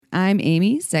I'm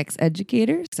Amy, sex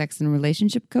educator, sex and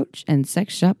relationship coach, and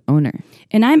sex shop owner.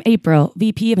 And I'm April,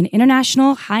 VP of an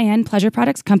international high-end pleasure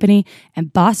products company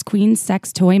and boss queen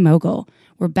sex toy mogul.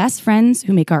 We're best friends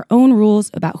who make our own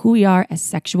rules about who we are as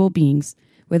sexual beings.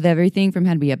 With everything from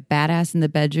how to be a badass in the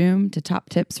bedroom to top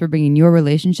tips for bringing your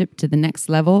relationship to the next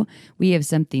level, we have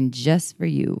something just for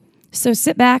you. So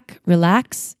sit back,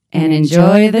 relax, And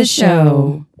enjoy the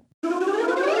show.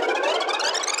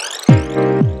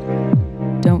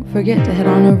 Don't forget to head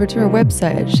on over to our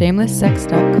website at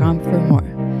shamelesssex.com for more.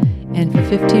 And for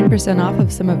 15% off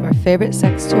of some of our favorite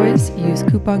sex toys, use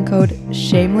coupon code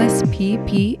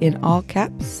SHAMELESSPP in all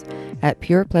caps at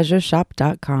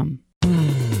purepleasureshop.com.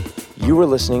 You are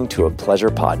listening to a pleasure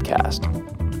podcast.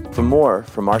 For more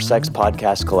from our sex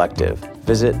podcast collective,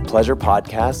 visit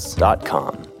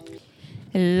pleasurepodcasts.com.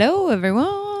 Hello,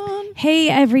 everyone. Hey,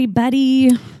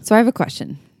 everybody. So I have a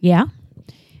question. Yeah?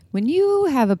 When you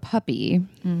have a puppy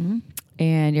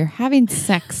and you're having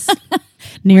sex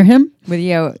Near him? with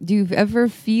you, do you ever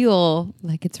feel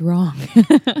like it's wrong?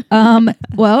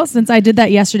 Well, since I did that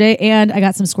yesterday and I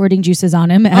got some squirting juices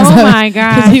on him. Oh my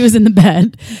gosh. Because he was in the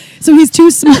bed. So he's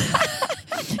too small.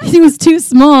 He was too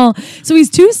small. So he's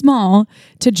too small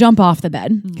to jump off the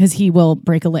bed because he will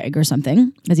break a leg or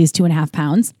something because he's 2.5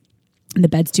 pounds and the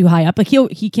bed's too high up. Like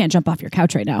he can't jump off your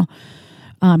couch right now.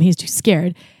 He's too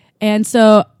scared. And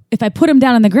so if I put him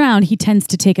down on the ground, he tends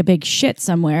to take a big shit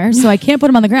somewhere. So I can't put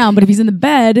him on the ground. But if he's in the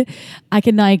bed, I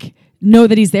can like know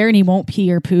that he's there and he won't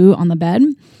pee or poo on the bed.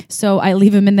 So I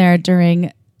leave him in there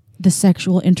during the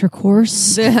sexual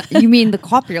intercourse. You mean the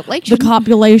copulation? The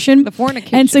copulation. The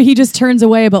fornication. And so he just turns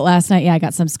away. But last night, I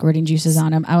got some squirting juices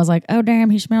on him. I was like, oh, damn,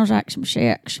 he smells like some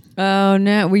shit. Oh,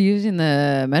 no. Were you using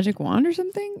the magic wand or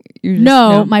something?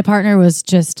 No, my partner was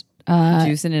just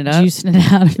juicing it up. Juicing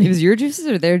it out of me. It was your juices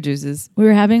or their juices? We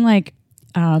were having like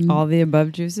all the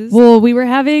above juices? well, we were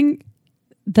having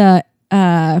the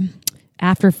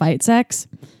after fight sex.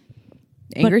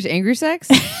 Angry sex?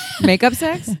 Makeup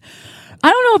sex? I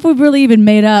don't know if we've really even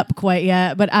made up quite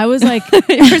yet, but I was like,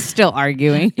 You're still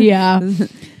arguing. yeah.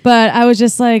 But I was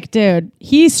just like, dude,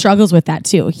 he struggles with that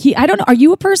too. I don't know. Are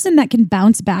you a person that can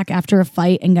bounce back after a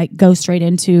fight and like go straight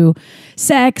into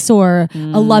sex or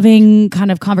a loving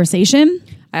kind of conversation?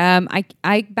 I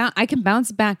can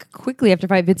bounce back quickly after a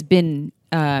fight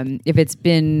if it's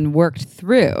been worked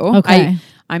through. Okay.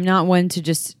 I'm not one to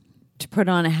just to put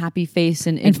on a happy face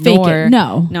and fake ignore. it.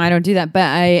 No, I don't do that. But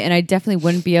I definitely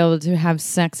wouldn't be able to have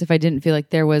sex if I didn't feel like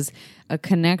there was a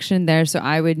connection there. So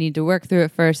I would need to work through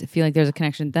it first. Feel like there's a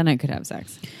connection, then I could have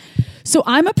sex. So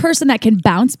I'm a person that can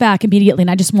bounce back immediately,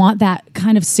 and I just want that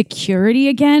kind of security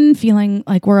again, feeling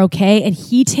like we're okay. And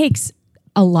he takes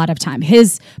a lot of time.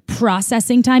 His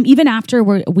processing time, even after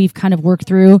we've kind of worked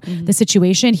through the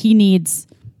situation, he needs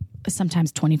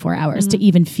sometimes 24 hours to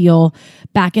even feel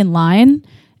back in line.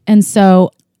 And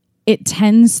so it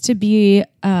tends to be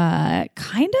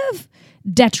kind of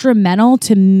detrimental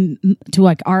to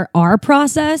like our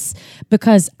process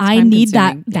because I need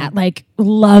that like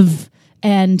love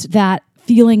and that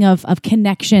feeling of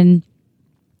connection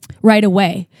right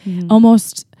away.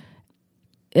 Almost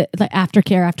like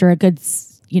aftercare after a good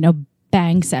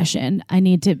bang session. I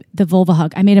need the vulva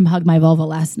hug. I made him hug my vulva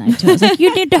last night too. I was like,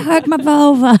 you need to hug my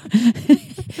vulva.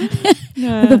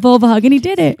 The vulva hug, and he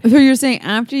did it. So you're saying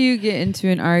after you get into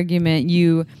an argument,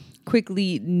 you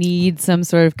quickly need some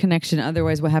sort of connection.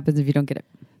 Otherwise, what happens if you don't get it?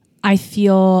 I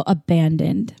feel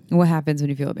abandoned. What happens when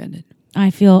you feel abandoned? I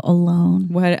feel alone.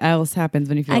 What else happens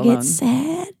when you feel alone? I get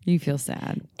sad. You feel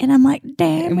sad. And I'm like,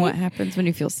 damn. And it. what happens when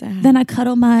you feel sad? Then I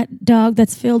cuddle my dog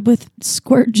that's filled with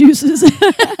squirt juices.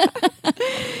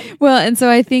 Well, and so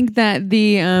I think that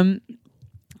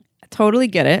totally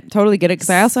get it because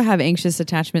I also have anxious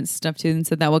attachment stuff too, and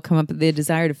so that will come up with the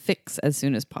desire to fix as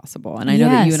soon as possible. And I know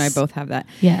that you and I both have that.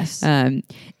 Yes.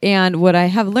 And what I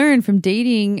have learned from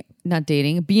being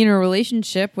in a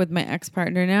relationship with my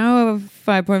ex-partner now of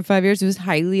 5.5 years who's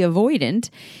highly avoidant,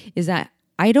 is that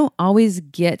I don't always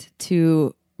get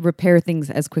to repair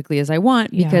things as quickly as I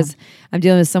want because I'm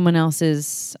dealing with someone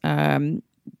else's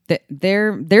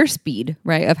their speed,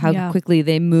 right, of how quickly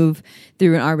they move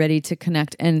through and are ready to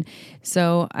connect. And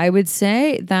so I would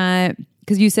say that,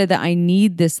 because you said that I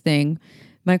need this thing,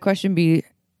 my question be,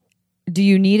 do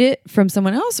you need it from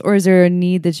someone else, or is there a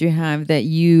need that you have that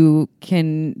you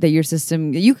can give your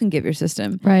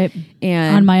system, right,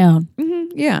 and on my own?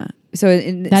 Yeah. So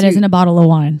that isn't a bottle of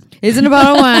wine. Isn't a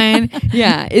bottle of wine.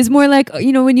 Yeah. It's more like,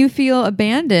 when you feel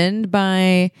abandoned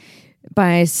by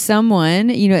by someone,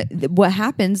 what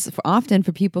happens often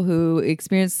for people who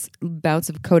experience bouts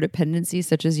of codependency,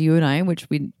 such as you and I, which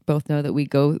we both know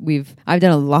that I've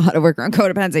done a lot of work around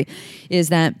codependency, is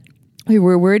that we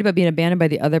were worried about being abandoned by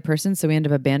the other person, so we end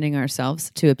up abandoning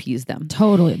ourselves to appease them.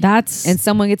 Totally. And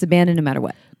someone gets abandoned no matter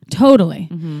what. Totally.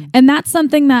 Mm-hmm. And that's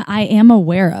something that I am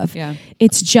aware of. Yeah.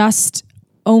 It's just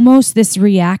almost this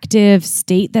reactive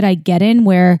state that I get in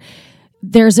where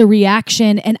there's a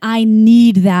reaction and I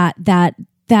need that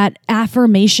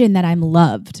affirmation that I'm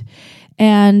loved.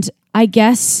 And I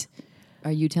guess...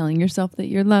 Are you telling yourself that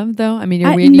you're loved though? I mean,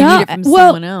 you need it from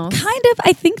someone else. Kind of.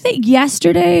 I think that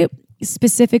yesterday,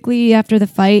 specifically after the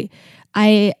fight,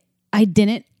 I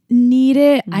didn't need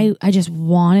it. Mm-hmm. I just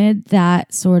wanted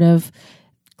that sort of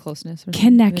closeness,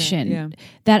 connection.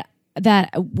 Yeah. That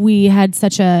we had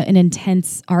such an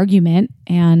intense argument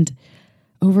and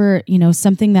over,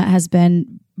 something that has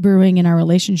been brewing in our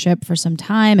relationship for some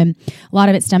time. And a lot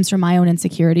of it stems from my own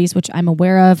insecurities, which I'm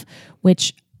aware of,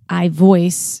 which I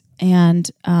voice,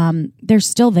 and they're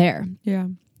still there. Yeah.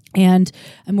 And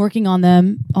I'm working on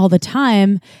them all the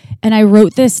time. And I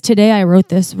wrote this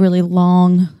really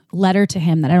long letter to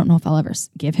him that I don't know if I'll ever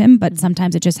give him, but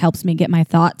sometimes it just helps me get my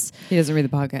thoughts. He doesn't read the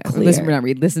podcast.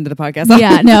 Listen to the podcast.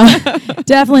 Yeah, no,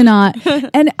 definitely not.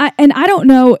 And I don't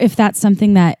know if that's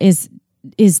something that is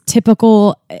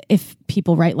typical if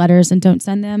people write letters and don't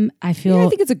send them. I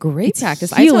think it's a great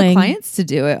practice. Healing. I tell clients to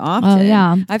do it often. Oh,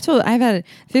 yeah. I've had a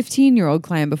 15-year-old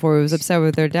client before who was upset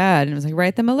with their dad and was like,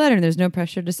 write them a letter, and there's no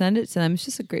pressure to send it to them. It's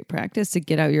just a great practice to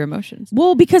get out your emotions.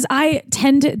 Well, because I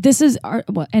tend to,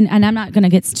 and I'm not going to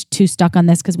get too stuck on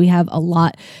this because we have a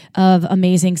lot of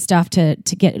amazing stuff to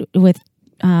get with,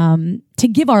 to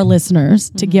give our listeners,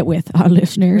 to get with our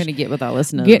listeners. We're going to get with our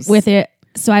listeners. Get with it.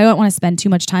 So I don't want to spend too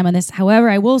much time on this. However,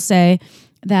 I will say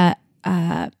that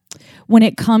when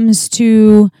it comes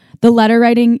to the letter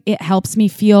writing, it helps me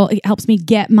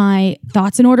get my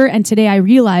thoughts in order. And today I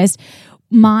realized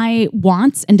my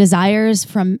wants and desires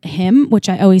from him, which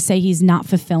I always say he's not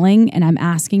fulfilling and I'm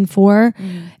asking for.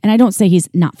 And I don't say he's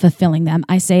not fulfilling them.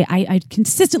 I say, I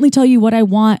consistently tell you what I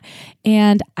want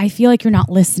and I feel like you're not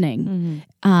listening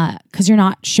because you're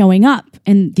not showing up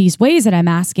in these ways that I'm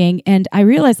asking. And I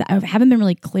realized that I haven't been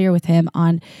really clear with him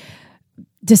on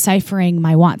deciphering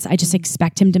my wants. I just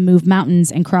expect him to move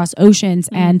mountains and cross oceans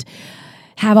and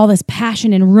have all this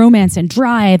passion and romance and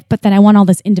drive, but then I want all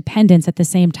this independence at the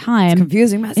same time. It's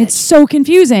confusing message. It's so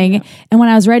confusing. Yeah. And when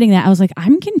I was writing that, I was like,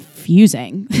 I'm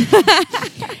confusing.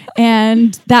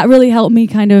 And that really helped me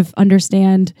kind of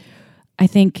understand, I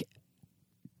think,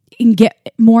 and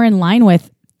get more in line with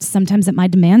sometimes that my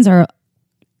demands are,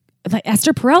 like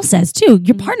Esther Perel says too,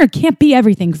 your partner can't be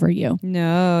everything for you.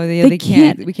 No, they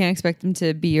can't. We can't expect them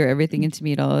to be your everything and to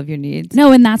meet all of your needs.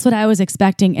 No, and that's what I was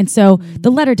expecting. And so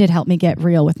the letter did help me get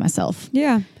real with myself.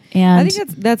 Yeah. And I think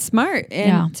that's smart.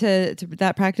 And to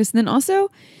that practice. And then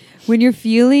also when you're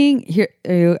feeling here,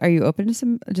 are you open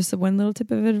to just one little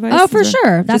tip of advice? Oh, for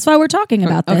sure. That's why we're talking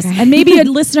about this. And maybe a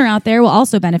listener out there will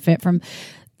also benefit from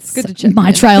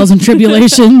my trials and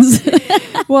tribulations.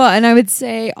 Well, and I would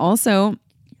say also,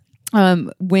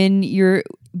 when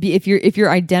if you're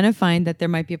identifying that there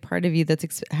might be a part of you that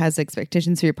has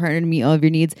expectations for your partner to meet all of your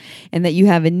needs, and that you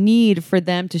have a need for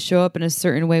them to show up in a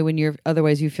certain way when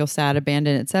otherwise you feel sad,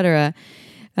 abandoned, etc.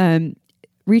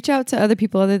 Reach out to other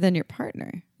people other than your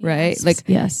partner, right?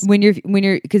 Yes. Like when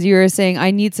you're because you're saying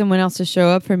I need someone else to show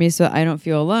up for me so I don't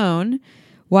feel alone.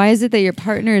 Why is it that your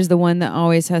partner is the one that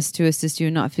always has to assist you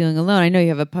in not feeling alone? I know you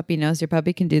have a puppy now, so your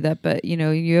puppy can do that, but you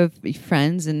have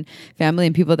friends and family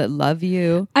and people that love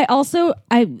you.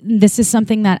 This is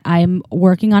something that I'm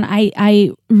working on.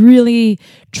 I really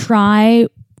try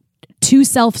to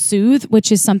self-soothe,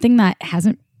 which is something that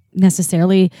hasn't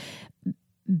necessarily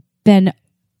been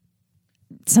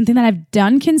something that I've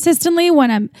done consistently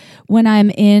when I'm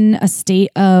in a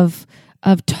state of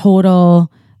total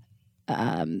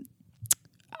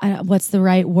what's the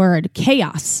right word?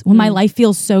 Chaos. When my life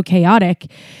feels so chaotic.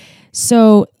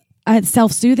 So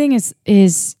self-soothing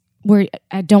is where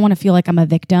I don't want to feel like I'm a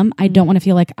victim. I don't want to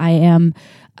feel like I am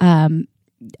on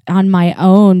my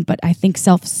own, but I think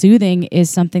self-soothing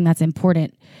is something that's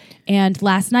important. And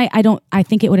last night, I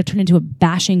think it would have turned into a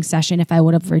bashing session if I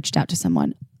would have reached out to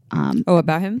someone.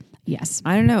 About him? Yes.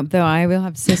 I don't know, though. I will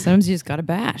have to say sometimes you just got to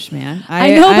bash, man.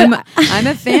 I know, I'm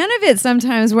a fan of it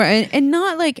sometimes where, and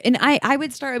not like, and I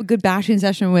would start a good bashing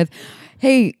session with,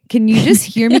 hey, can you just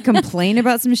hear me complain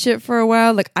about some shit for a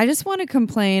while? Like, I just want to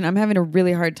complain. I'm having a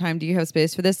really hard time. Do you have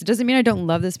space for this? It doesn't mean I don't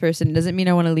love this person. It doesn't mean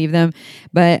I want to leave them.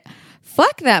 But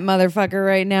fuck that motherfucker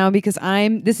right now because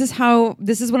this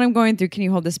is what I'm going through. Can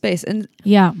you hold the space? And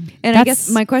I guess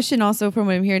my question also from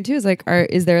what I'm hearing too is like,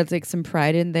 is there like some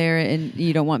pride in there and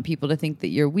you don't want people to think that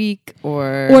you're weak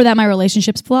or that my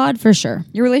relationship's flawed? For sure.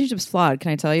 Your relationship's flawed.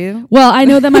 Can I tell you? Well, I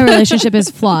know that my relationship is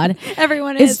flawed.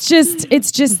 Everyone is.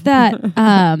 It's just that,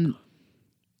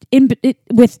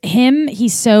 with him,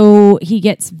 he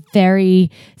gets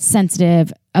very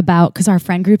sensitive about, because our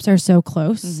friend groups are so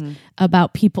close,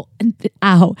 about people. And,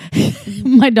 ow,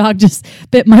 my dog just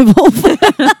bit my vulva.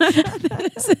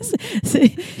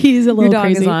 He's a little crazy. Your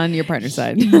dog is on your partner's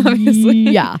side, obviously.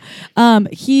 Yeah.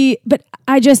 But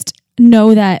I just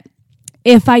know that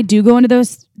if I do go into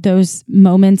those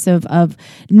moments of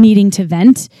needing to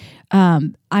vent,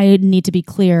 I need to be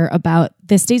clear about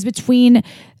this stays between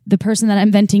the person that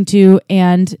I'm venting to,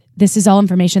 and this is all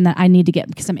information that I need to get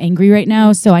because I'm angry right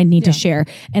now, so I need to share.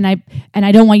 And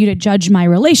I don't want you to judge my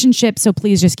relationship, so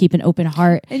please just keep an open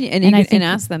heart. And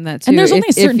ask them that too. And there's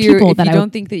only certain people that you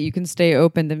don't think that you can stay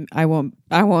open, then I won't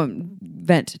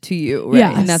vent to you. Right?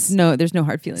 Yes. And there's no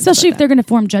hard feelings. Especially if they're going to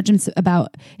form judgments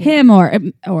about him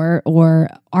or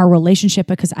our relationship,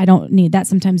 because I don't need that.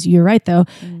 Sometimes you're right though.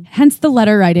 Hence the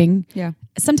letter writing. Yeah.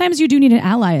 Sometimes you do need an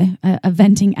ally, a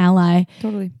venting ally.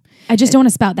 Totally. I just don't want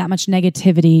to spout that much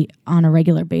negativity on a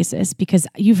regular basis, because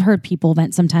you've heard people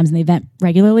vent sometimes and they vent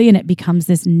regularly and it becomes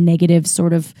this negative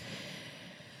sort of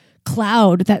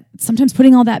cloud that sometimes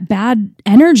putting all that bad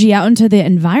energy out into the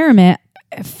environment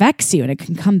affects you, and it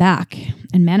can come back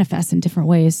and manifest in different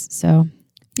ways. So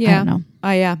I don't know.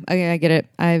 I get it.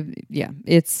 I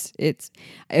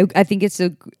think it's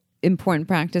a important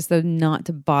practice though not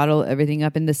to bottle everything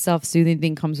up, and the self-soothing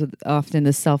thing comes with often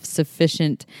the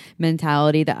self-sufficient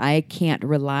mentality that I can't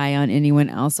rely on anyone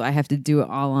else, so I have to do it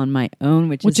all on my own,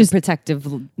 which is a protective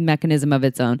mechanism of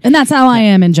its own. And that's how I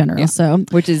am in general. Yeah. So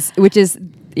which is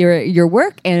your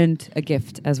work and a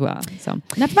gift as well. So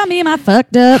enough about me and my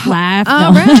fucked up life.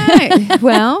 All right.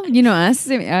 Well, you know us.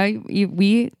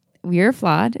 We are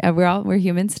flawed. We're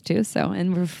humans too. So,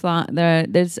 and we're flawed.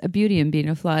 There's a beauty in being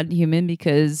a flawed human,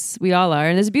 because we all are,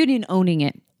 and there's beauty in owning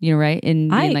it. You know, right?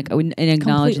 In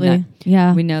acknowledging that.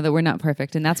 Yeah, we know that we're not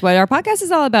perfect, and that's what our podcast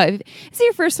is all about. If it's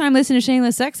your first time listening to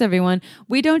Shameless Sex, everyone,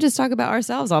 we don't just talk about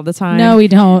ourselves all the time. No, we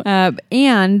don't.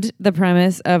 And the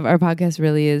premise of our podcast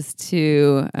really is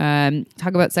to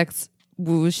talk about sex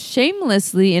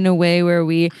shamelessly, in a way where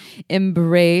we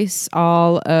embrace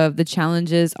all of the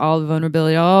challenges, all the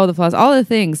vulnerability, all the flaws, all the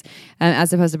things,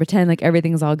 as opposed to pretend like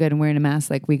everything's all good and wearing a mask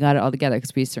like we got it all together,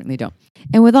 because we certainly don't.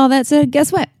 And with all that said,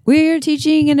 guess what? We're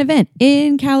teaching an event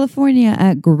in California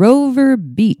at Grover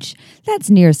Beach. That's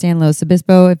near San Luis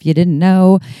Obispo, if you didn't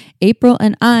know. April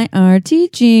and I are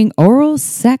teaching Oral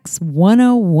Sex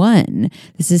 101.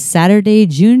 This is Saturday,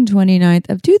 June 29th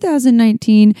of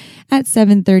 2019 at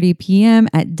 7:30 p.m.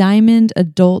 at Diamond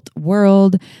Adult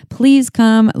World. Please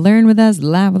come, learn with us,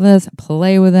 laugh with us,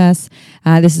 play with us.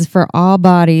 This is for all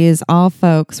bodies, all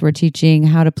folks. We're teaching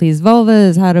how to please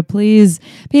vulvas, how to please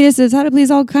penises, how to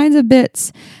please all kinds of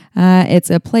bits. It's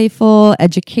a playful,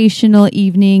 educational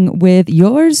evening with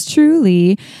yours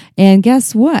truly. And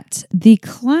guess what? The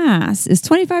class is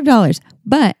 $25,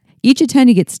 but each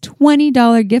attendee gets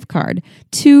 $20 gift card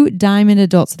to Diamond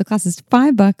Adult. So the class is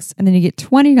 $5, and then you get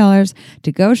 $20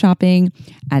 to go shopping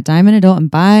at Diamond Adult and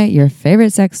buy your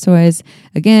favorite sex toys.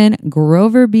 Again,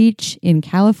 Grover Beach in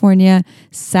California,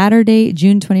 Saturday,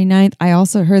 June 29th. I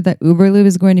also heard that Uberlube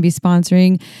is going to be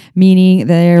sponsoring, meaning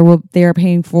they are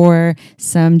paying for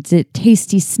some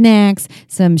tasty snacks,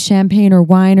 some champagne or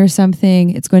wine or something.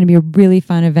 It's going to be a really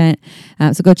fun event.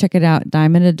 So go check it out,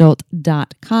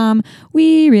 diamondadult.com.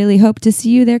 We really hope to see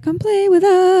you there. Come play with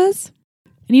us.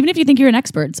 And even if you think you're an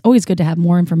expert, it's always good to have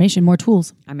more information, more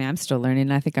tools. I mean, I'm still learning,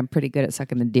 and I think I'm pretty good at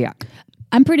sucking the dick.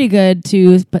 I'm pretty good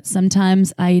too, but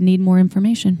sometimes I need more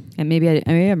information. And maybe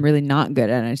I'm really not good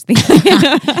at it. I just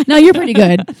think no, you're pretty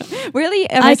good. Really?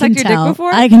 Have I sucked your dick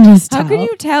before? I can just tell. How can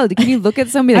you tell? Can you look at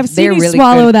somebody I've seen you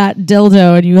swallow that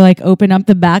dildo and you like open up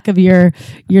the back of your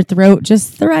throat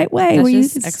just the right way.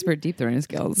 That's just expert deep throating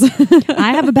skills.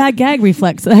 I have a bad gag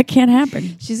reflex, so that can't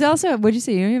happen. She's also, what'd you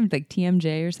say? You have like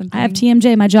TMJ or something? I have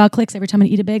TMJ. My jaw clicks every time I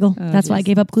eat a bagel. That's why I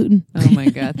gave up gluten. Oh my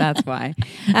God, that's why.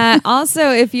 Also,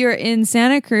 if you're in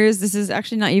Santa Cruz, this is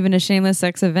actually not even a Shameless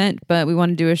Sex event, but we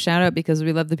want to do a shout out because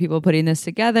we love the people putting this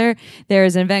together.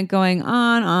 There's an event going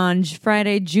on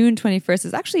Friday, June 21st.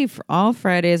 It's actually for all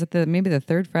Fridays, at maybe the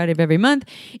third Friday of every month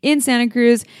in Santa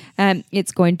Cruz.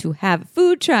 It's going to have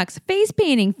food trucks, face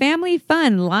painting, family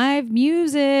fun, live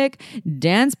music,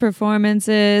 dance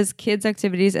performances, kids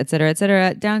activities, etc.,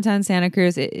 etc. Downtown Santa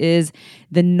Cruz. It is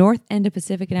the north end of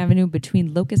Pacific Avenue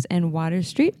between Locust and Water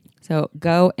Street. So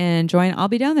go and join. I'll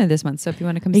be down there this month. So if you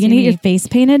want to come Are you see going to me. get your face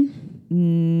painted?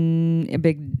 A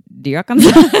big dick on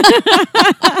the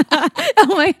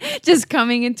Oh my, just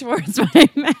coming in towards my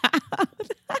mouth.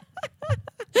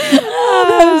 Oh,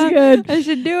 that was good. I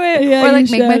should do it. Yeah, or like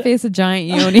you make my should. face a giant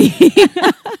yoni.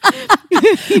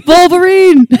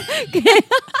 Wolverine.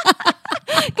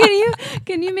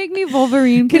 Can you make me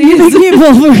Wolverine, please? Can you make me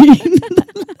Wolverine?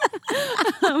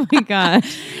 Oh my god.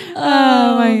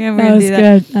 Oh my god. That was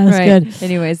good. That was good.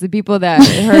 Anyways, the people that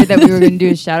heard that we were going to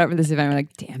do a shout out for this event were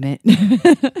like, damn it.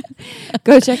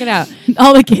 Go check it out.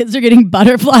 All the kids are getting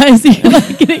butterflies. You're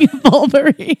like getting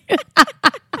Wolverine.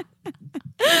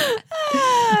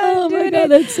 Oh my god,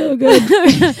 that's so good.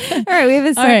 All right, we have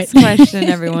a sex question,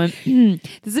 everyone. This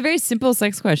is a very simple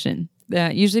sex question.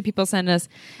 Usually people send us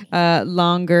a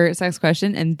longer sex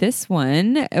question, and this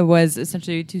one was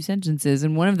essentially 2 sentences,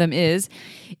 and one of them is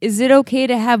it okay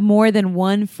to have more than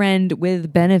one friend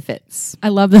with benefits? I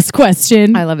love this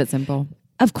question. I love it simple.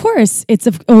 Of course, it's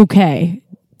okay.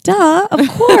 Duh, of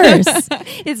course.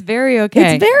 It's very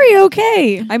okay. It's very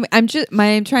okay. I'm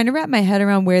trying to wrap my head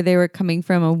around where they were coming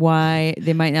from and why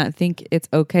they might not think it's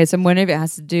okay. So I'm wondering if it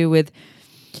has to do with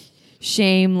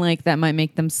shame, like that might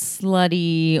make them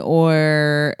slutty,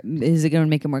 or is it going to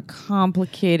make it more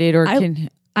complicated? Or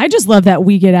I just love that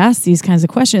we get asked these kinds of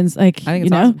questions. Like, I think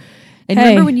it's awesome. And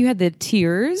remember when you had the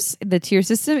tier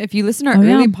system? If you listen to our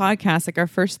early podcasts, like our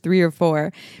first 3 or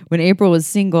 4, when April was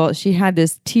single, she had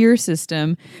this tier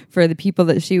system for the people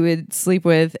that she would sleep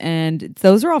with. And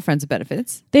those are all friends with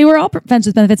benefits. They were all friends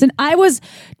with benefits. And I was,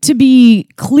 to be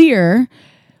clear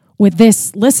with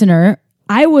this listener,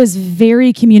 I was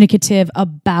very communicative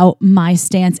about my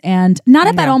stance and not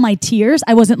about all my tiers.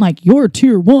 I wasn't like, you're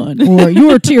tier 1 or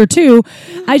you're tier 2.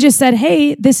 I just said,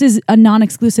 hey, this is a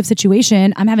non-exclusive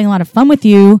situation. I'm having a lot of fun with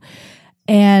you.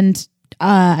 And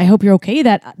I hope you're okay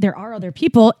that there are other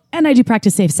people. And I do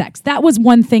practice safe sex. That was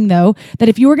one thing, though, that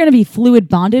if you were going to be fluid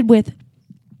bonded with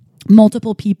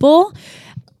multiple people,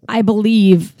 I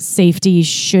believe safety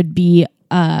should be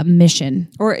mission,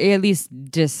 or at least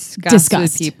discuss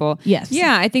with people. Yes.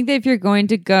 Yeah, I think that if you're going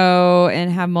to go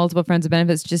and have multiple friends with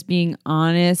benefits, just being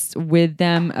honest with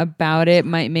them about it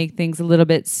might make things a little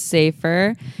bit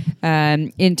safer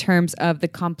in terms of the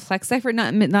complex sex,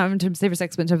 not in terms of safer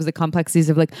sex, but in terms of the complexities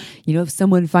of, like, you know, if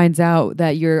someone finds out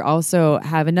that you're also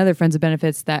have another friends with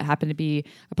benefits that happen to be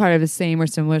a part of the same or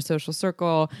similar social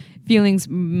circle, feelings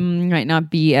might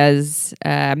not be as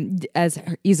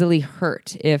easily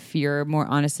hurt if you're more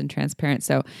honest and transparent.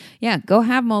 So yeah, go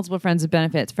have multiple friends with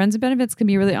benefits. Friends with benefits can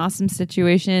be a really awesome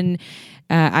situation.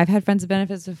 I've had friends with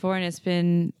benefits before, and it's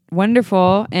been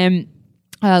wonderful. And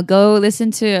go listen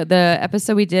to the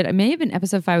episode we did. It may have been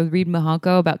episode 5 with Reed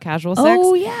Mahalko about casual sex.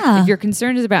 Oh, yeah. If you're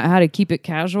concerned about how to keep it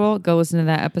casual, go listen to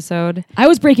that episode. I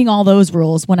was breaking all those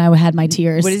rules when I had my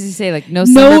tiers. What does he say? Like no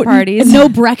summer parties? No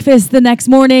breakfast the next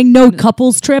morning, no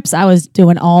couples trips. I was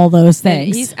doing all those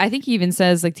things. I think he even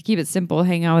says, like, to keep it simple,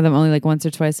 hang out with them only like once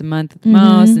or twice a month at the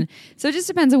most. And so it just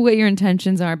depends on what your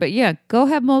intentions are. But yeah, go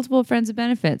have multiple friends with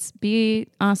benefits. Be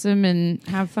awesome and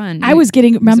have fun. I was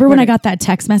remember when I got that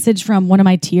text message from one of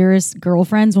my tiers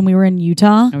girlfriends when we were in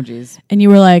Utah? Oh, geez. And you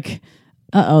were like,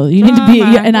 you need to be.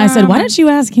 And I said, why don't you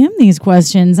ask him these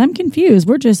questions? I'm confused.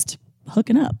 We're just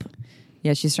hooking up.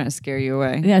 Yeah, she's trying to scare you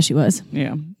away. Yeah, she was.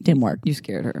 Yeah. Didn't work. You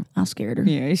scared her. I scared her.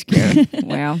 Yeah, you scared her.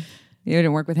 Wow. You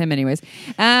didn't work with him anyways.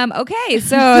 Okay,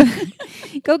 so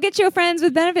go get your friends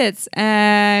with benefits.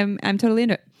 I'm totally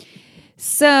into it.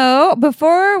 So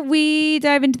before we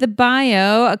dive into the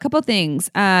bio, a couple things.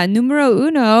 Numero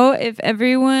uno, if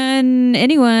everyone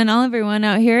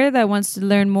out here that wants to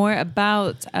learn more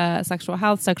about sexual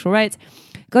health, sexual rights,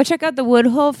 go check out the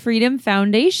Woodhull Freedom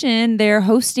Foundation. They're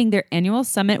hosting their annual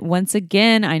summit once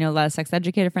again. I know a lot of sex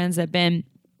educator friends that have been.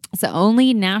 It's the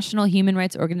only national human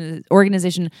rights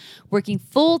organization working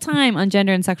full-time on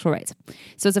gender and sexual rights.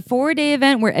 So it's a 4-day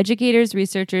event where educators,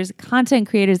 researchers, content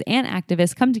creators, and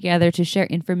activists come together to share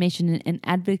information and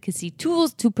advocacy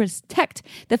tools to protect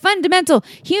the fundamental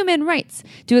human rights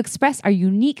to express our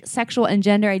unique sexual and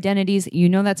gender identities. You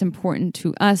know that's important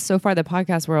to us. So far, the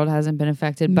podcast world hasn't been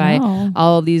affected by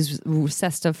all of these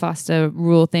SESTA, FOSTA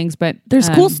rule things, but there's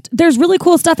there's really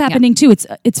cool stuff happening too.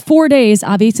 It's 4 days,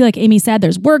 obviously, like Amy said.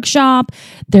 There's workshop,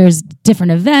 there's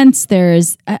different events,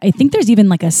 I think there's even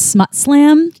like a smut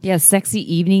slam. Yeah, sexy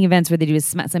evening events where they do a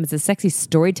smut slam. It's a sexy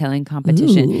storytelling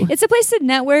competition. Ooh. It's a place to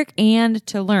network and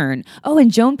to learn. Oh,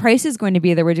 and Joan Price is going to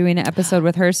be there. We're doing an episode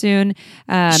with her soon.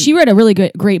 She wrote a really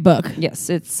great book. Yes,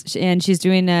 and she's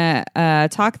doing a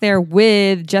talk there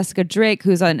with Jessica Drake,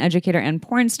 who's an educator and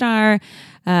porn star.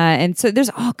 And so there's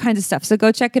all kinds of stuff. So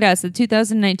go check it out. It's the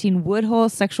 2019 Woodhull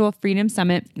Sexual Freedom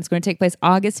Summit. It's going to take place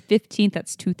August 15th.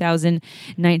 That's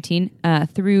 2019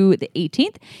 through the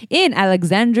 18th in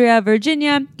Alexandria,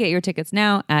 Virginia. Get your tickets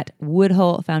now at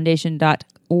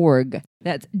woodhullfoundation.org.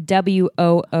 That's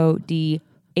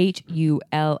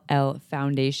WOODHULL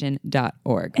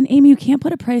foundation.org. And Amy, you can't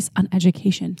put a price on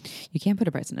education. You can't put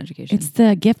a price on education. It's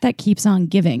the gift that keeps on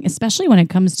giving, especially when it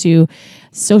comes to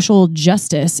social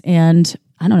justice and,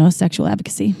 I don't know, sexual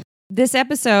advocacy. This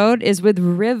episode is with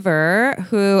River,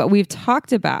 who we've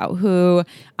talked about, who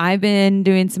I've been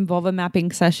doing some vulva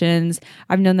mapping sessions.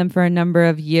 I've known them for a number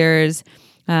of years.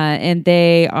 And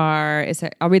they are,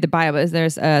 I'll read the bio, but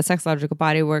there's a sexological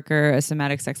body worker, a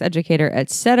somatic sex educator,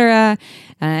 etc.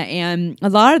 And a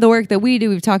lot of the work that we do,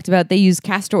 we've talked about, they use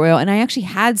castor oil. And I actually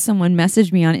had someone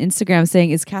message me on Instagram saying,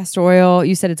 is castor oil,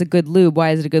 you said it's a good lube. Why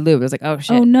is it a good lube? I was like, oh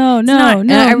shit. Oh, no.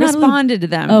 And I responded to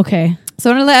them. Okay. So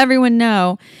I want to let everyone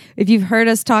know, if you've heard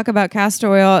us talk about castor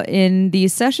oil in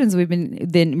these sessions we've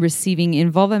been receiving in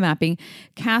vulva mapping,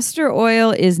 castor oil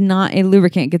is not a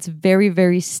lubricant. It gets very,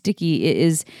 very sticky. It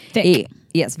is thick.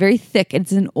 Yes, very thick.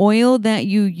 It's an oil that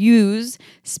you use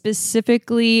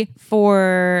specifically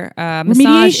for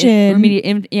massage.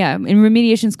 Remediation. And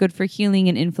remediation is good for healing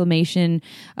and inflammation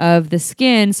of the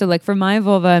skin. So like for my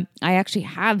vulva, I actually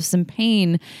have some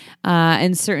pain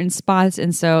in certain spots.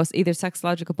 And so either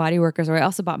sexological body workers, or I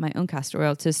also bought my own castor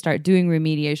oil to start doing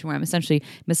remediation, where I'm essentially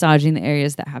massaging the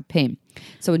areas that have pain.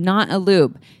 So not a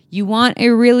lube. You want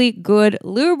a really good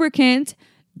lubricant,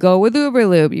 go with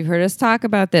Uberlube. You've heard us talk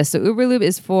about this. So Uberlube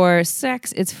is for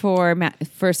sex. It's for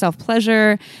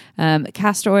self-pleasure.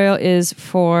 Castor oil is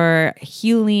for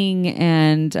healing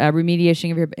and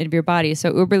remediation of your body.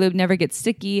 So Uberlube never gets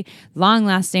sticky,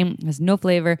 long-lasting, has no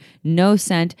flavor, no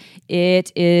scent.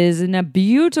 It is in a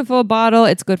beautiful bottle.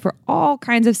 It's good for all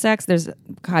kinds of sex. There's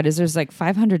like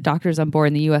 500 doctors on board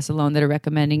in the U.S. alone that are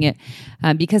recommending it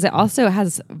because it also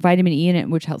has vitamin E in it,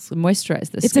 which helps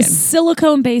moisturize the skin. It's a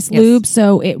silicone-based lube,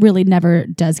 so it really never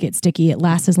does get sticky. It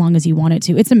lasts as long as you want it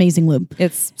to. It's amazing lube.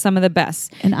 It's some of the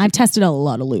best. And I've tested a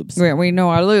lot of lubes. We know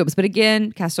our lubes. But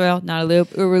again, castor oil, not a lube.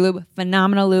 Uberlube,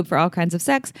 phenomenal lube for all kinds of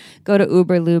sex. Go to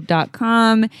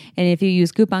uberlube.com. And if you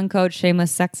use coupon code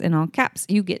shamelesssex in all caps,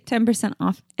 you get 10%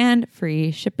 off and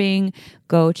free shipping.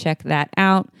 Go check that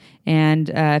out. And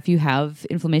if you have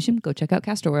inflammation, go check out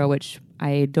castor oil, which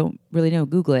I don't really know.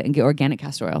 Google it and get organic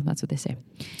castor oil. That's what they say.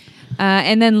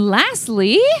 And then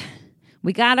lastly,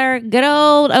 we got our good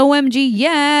old OMG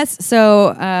Yes.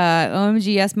 So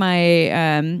OMG Yes,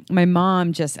 my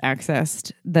mom just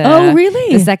accessed the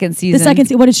the second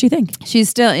season. What did she think? She's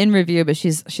still in review, but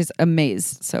she's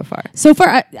amazed so far. So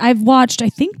far, I've watched, I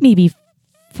think maybe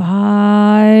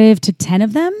 5 to 10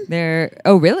 of them.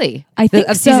 Oh, really? I think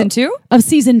of season 2? Of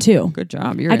season 2. Good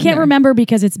job. I can't remember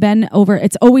because it's been over.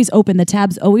 It's always open. The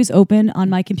tab's always open on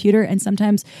my computer. And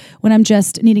sometimes when I'm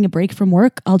just needing a break from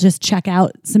work, I'll just check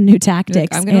out some new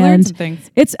tactics. I'm going to learn some things.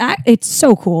 It's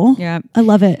so cool. Yeah. I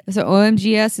love it. So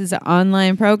OMGS is an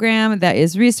online program that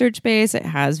is research-based. It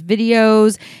has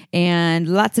videos and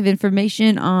lots of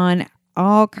information on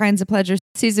all kinds of pleasure.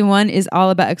 Season 1 is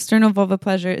all about external vulva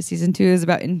pleasure. Season 2 is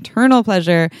about internal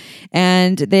pleasure.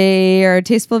 And they are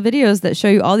tasteful videos that show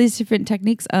you all these different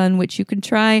techniques on which you can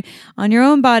try on your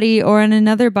own body or on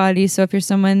another body. So if you're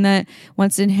someone that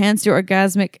wants to enhance your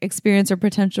orgasmic experience or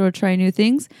potential or try new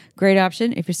things, great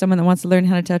option. If you're someone that wants to learn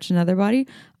how to touch another body,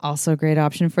 also a great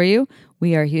option for you.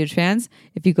 We are huge fans.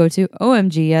 If you go to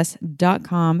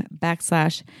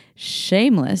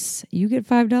omgs.com/shameless, you get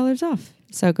 $5 off.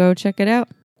 So go check it out.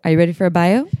 Are you ready for a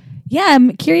bio? Yeah,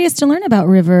 I'm curious to learn about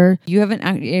River.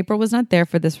 April was not there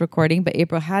for this recording, but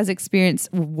April has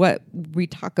experienced what we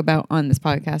talk about on this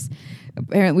podcast.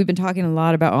 Apparently, we've been talking a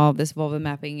lot about all of this vulva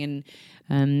mapping and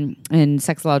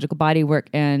sexological body work,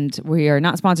 and we are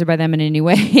not sponsored by them in any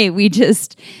way. We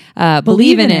just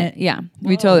believe in it. Yeah, whoa.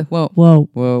 We totally.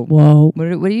 Whoa.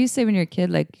 What do you say when you're a kid?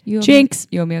 Like, Jinx.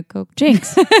 You owe me a Coke.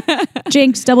 Jinx.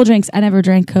 Jinx. Double drinks. I never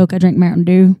drank Coke. I drank Mountain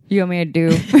Dew. You owe me a Dew.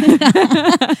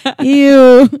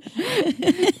 Ew.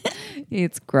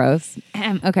 It's gross.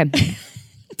 Okay.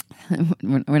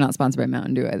 We're not sponsored by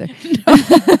Mountain Dew either.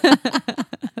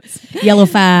 Yellow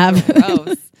Fab.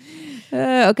 Gross.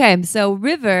 Okay, so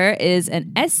River is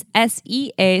an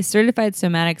SSEA certified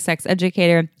somatic sex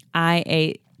educator,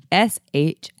 IASHS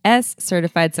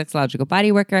certified sexological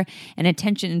body worker, and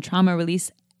attention and trauma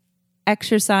release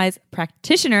exercise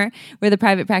practitioner with a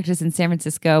private practice in San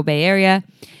Francisco Bay Area.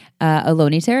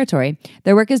 Ohlone territory.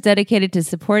 Their work is dedicated to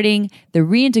supporting the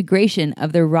reintegration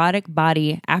of the erotic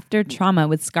body after trauma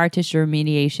with scar tissue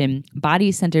remediation,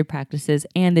 body-centered practices,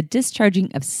 and the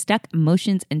discharging of stuck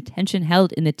emotions and tension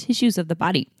held in the tissues of the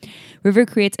body. River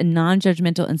creates a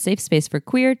non-judgmental and safe space for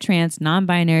queer, trans,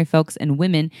 non-binary folks and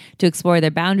women to explore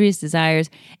their boundaries, desires,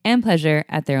 and pleasure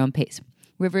at their own pace.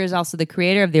 River is also the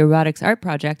creator of the Erotics Art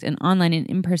Project, an online and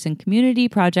in-person community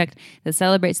project that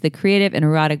celebrates the creative and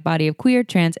erotic body of queer,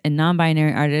 trans, and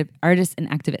non-binary artists and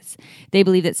activists. They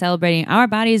believe that celebrating our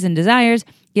bodies and desires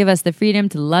give us the freedom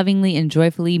to lovingly and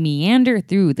joyfully meander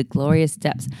through the glorious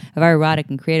depths of our erotic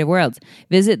and creative worlds.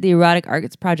 Visit the Erotic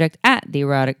Arts Project at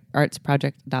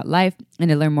theeroticartsproject.life.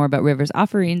 And to learn more about River's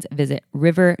offerings, visit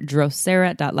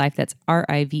riverdrosera.life. That's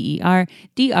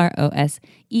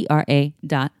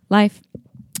RIVERDROSERA.life.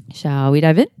 Shall we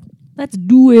dive in? Let's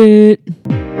do it.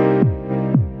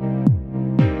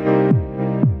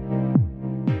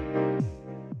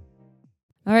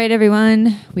 All right,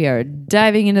 everyone, we are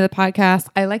diving into the podcast.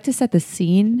 I like to set the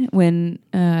scene when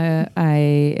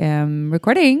I am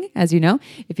recording, as you know,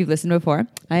 if you've listened before.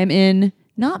 I am in,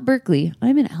 not Berkeley,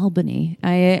 I'm in Albany.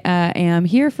 I am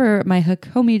here for my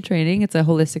Hakomi training. It's a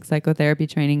holistic psychotherapy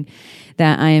training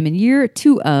that I am in year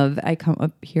 2 of. I come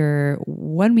up here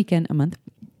one weekend a month.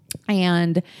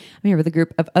 And I'm here with a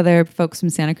group of other folks from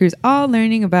Santa Cruz, all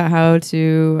learning about how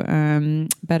to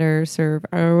better serve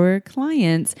our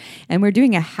clients. And we're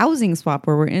doing a housing swap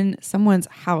where we're in someone's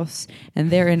house and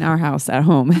they're in our house at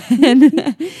home.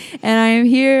 and I am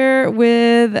here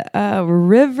with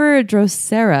River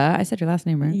Drosera. I said your last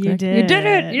name right? You correct? did. You did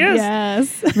it.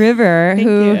 Yes. River,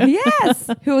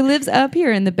 Thank who lives up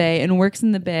here in the Bay and works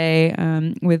in the Bay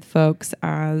with folks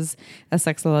as a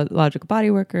sexological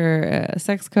body worker, a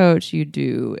sex coach. You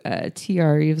do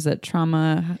TR, you use that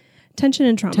tension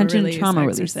and trauma release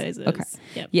exercises. Okay.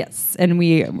 Yep. Yes. And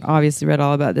we obviously read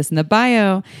all about this in the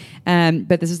bio.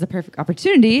 But this is the perfect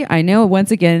opportunity. I know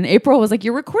once again, April was like,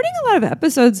 you're recording a lot of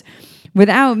episodes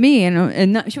without me.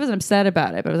 And she wasn't upset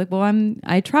about it, but I was like, well,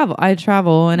 I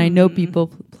travel and I know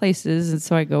people, places. And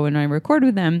so I go and I record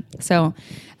with them. So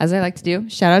as I like to do,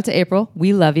 shout out to April.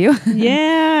 We love you.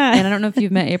 Yeah. And I don't know if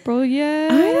you've met April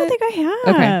yet. I don't think I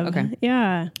have. Okay.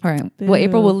 Yeah. All right. Boo. Well,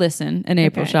 April will listen and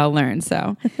April shall learn.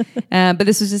 So, but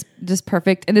this was just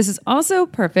perfect. And this is also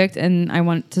perfect. And I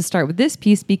want to start with this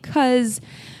piece because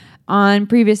on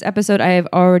previous episode, I have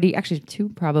already, actually 2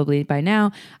 probably by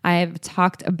now, I have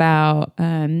talked about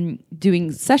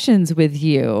doing sessions with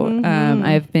you. Mm-hmm.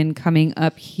 I've been coming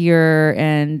up here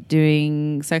and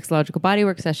doing sexological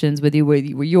bodywork sessions with you where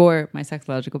you're my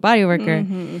sexological body worker.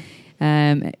 Mm-hmm.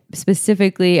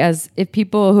 Specifically, as if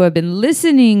people who have been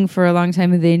listening for a long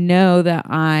time, they know that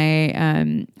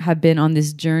I have been on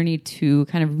this journey to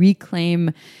kind of reclaim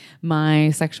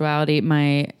my sexuality,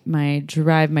 my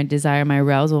drive, my desire, my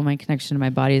arousal, my connection to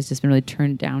my body has just been really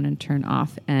turned down and turned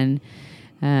off. And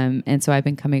so I've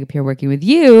been coming up here working with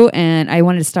you, and I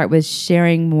wanted to start with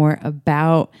sharing more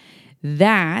about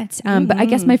that. But I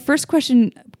guess my first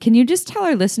question, can you just tell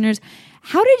our listeners,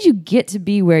 how did you get to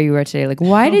be where you are today? Like,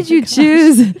 why did you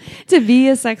choose to be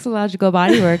a sexological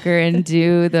body worker and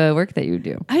do the work that you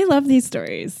do? I love these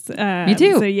stories. Me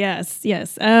too. So yes.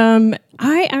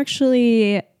 I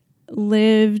actually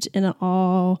lived in an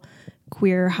all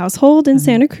queer household in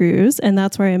Santa Cruz, and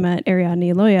that's where I met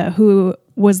Ariadne Loya, who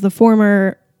was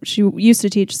she used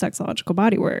to teach sexological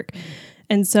body work.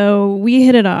 And so we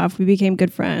hit it off. We became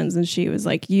good friends, and she was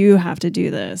like, "You have to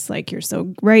do this. Like, you're so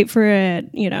great for it.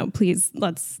 You know, please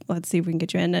let's see if we can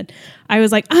get you in." And I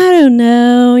was like, "I don't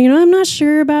know. I'm not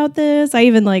sure about this." I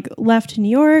even left New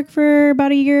York for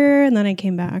about a year, and then I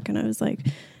came back, and I was like,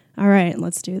 "All right,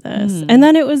 let's do this." And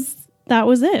then that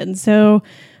was it. And so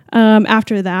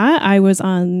after that, I was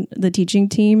on the teaching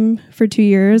team for 2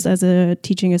 years as a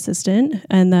teaching assistant,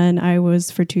 and then I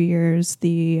was for 2 years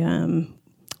the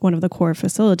one of the core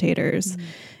facilitators.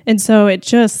 And so it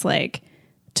just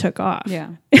took off. Yeah.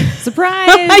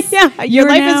 Surprise! Yeah, your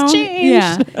life has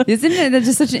changed. Yeah. Isn't it that's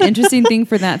just such an interesting thing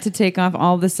for that to take off?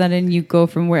 All of a sudden you go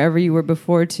from wherever you were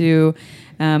before to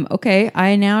okay,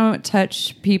 I now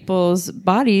touch people's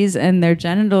bodies and their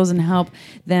genitals and help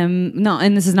them,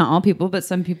 and this is not all people, but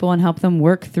some people, and help them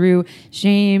work through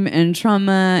shame and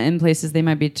trauma in places they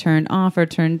might be turned off or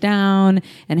turned down,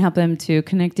 and help them to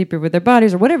connect deeper with their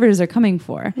bodies or whatever it is they're coming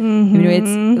for.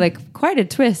 Mm-hmm. It's quite a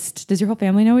twist. Does your whole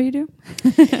family know what you do?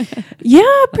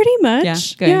 Yeah, pretty much. Yeah,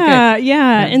 good.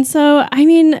 Yeah. And so,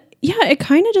 it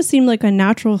kind of just seemed like a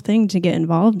natural thing to get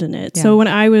involved in it. Yeah. So when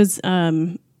I was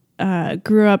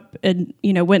grew up and,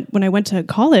 when I went to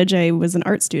college, I was an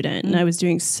art student and I was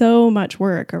doing so much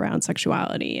work around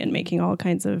sexuality and making all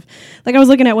kinds of, like, I was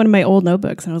looking at one of my old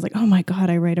notebooks and I was like, oh my God,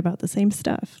 I write about the same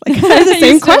stuff. Like, I have the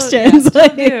same questions.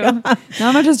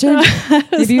 Not much has changed.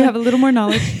 Maybe you have a little more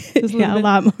knowledge. A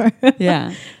lot more.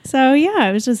 Yeah. So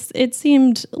yeah, it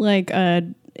seemed like a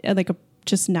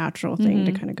just natural thing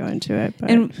to kind of go into it. But.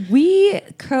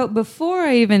 And before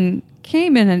I even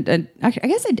came in, and I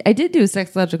guess I did do a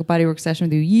sexological bodywork session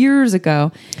with you years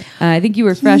ago. I think you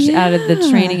were fresh out of the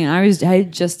training, and I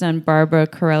had just done Barbara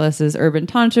Corellis's Urban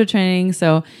Tantra training.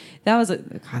 So that was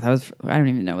I don't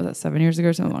even know, was that 7 years ago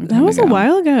or something? A long time ago. That was a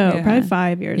while ago, probably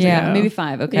 5 years ago. Yeah, maybe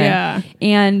 5. Okay. Yeah.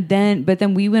 But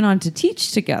then we went on to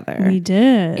teach together. We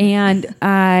did. And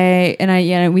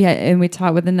we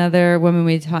taught with another woman.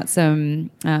 We taught some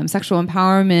sexual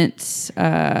empowerment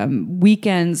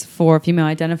weekends for female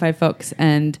identified folks,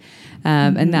 and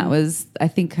that was, I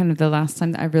think, kind of the last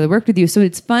time that I really worked with you. So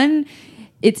it's fun.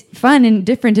 It's fun and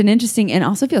different and interesting, and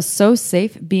also feels so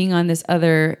safe being on this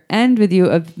other end with you,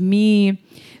 of me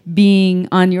being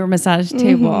on your massage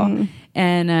table.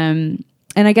 And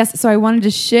I guess, so I wanted to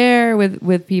share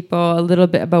with people a little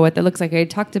bit about what that looks like. I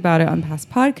talked about it on past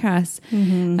podcasts.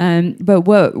 But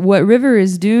what River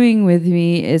is doing with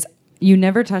me is, you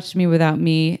never touched me without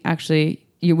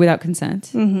without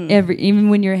consent. Even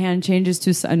when your hand changes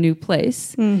to a new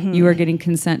place, you are getting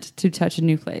consent to touch a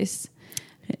new place.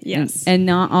 Yes. And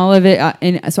not all of it.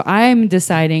 And so I'm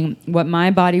deciding what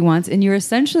my body wants. And you're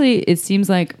essentially, it seems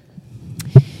like,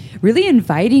 really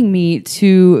inviting me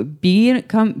to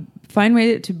find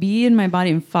way to be in my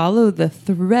body and follow the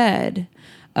thread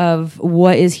of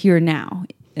what is here now.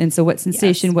 And so what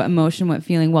sensation, what emotion, what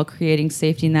feeling, while creating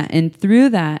safety in that. And through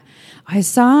that, I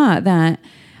saw that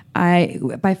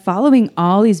by following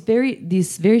all these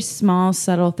very small,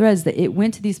 subtle threads, that it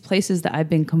went to these places that I've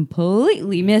been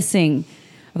completely missing.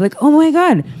 Of like, oh my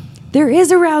God, there is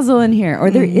arousal in here,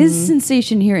 or there is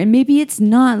sensation here. And maybe it's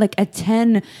not like a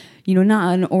 10,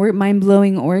 not an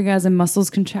mind-blowing orgasm, muscles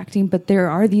contracting, but there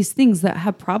are these things that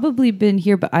have probably been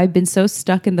here, but I've been so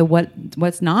stuck in the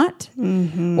what's not,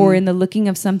 or in the looking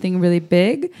of something really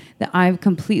big, that I've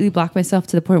completely blocked myself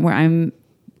to the point where and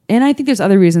I think there's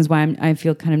other reasons why I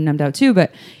feel kind of numbed out too,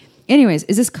 but anyways,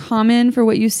 is this common for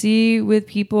what you see with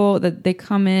people, that they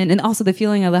come in, and also the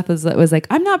feeling I left was like,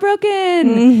 I'm not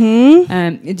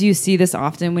broken. Do you see this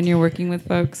often when you're working with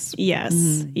folks?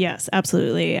 Yes,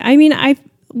 absolutely. I mean,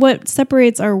 what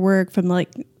separates our work from, like,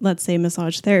 let's say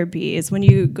massage therapy, is when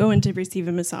you go in to receive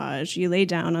a massage, you lay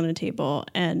down on a table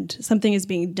and something is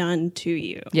being done to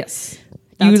you. Yes.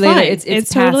 That's fine. It's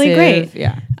totally great.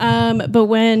 Yeah. But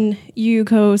when you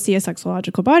go see a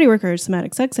sexological bodyworker or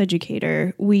somatic sex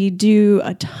educator, we do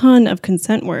a ton of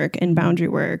consent work and boundary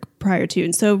work prior to.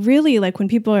 And so really, like, when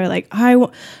people are like, I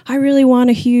really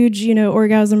want a huge,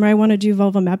 orgasm, or I want to do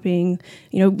vulva mapping,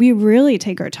 we really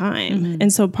take our time.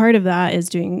 And so part of that is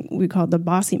doing, we call it the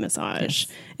bossy massage.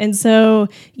 Yes. And so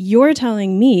you're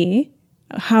telling me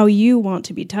how you want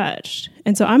to be touched.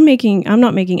 And so I'm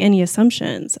not making any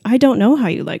assumptions. I don't know how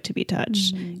you like to be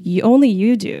touched. Only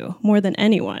you do, more than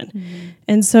anyone.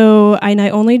 And so I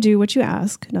only do what you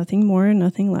ask, nothing more,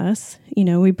 nothing less.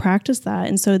 We practice that.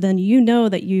 And so then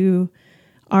that you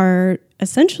are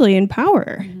essentially in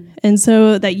power. And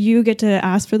so that you get to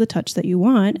ask for the touch that you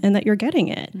want, and that you're getting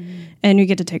it. And you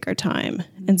get to take our time.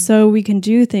 And so we can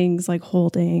do things like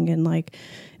holding and like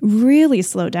really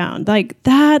slow down like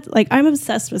that. Like, I'm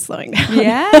obsessed with slowing down.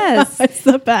 Yes. It's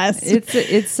the best.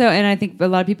 It's so, and I think a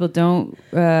lot of people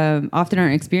often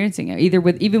aren't experiencing it,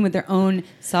 even with their own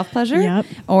self-pleasure,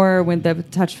 or when the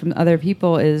touch from other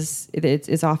people is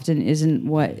often isn't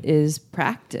what is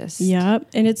practiced. Yep.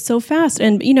 And it's so fast.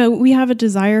 And, we have a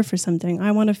desire for something.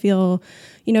 I want to feel,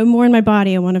 more in my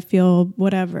body. I want to feel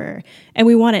whatever. And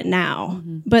we want it now.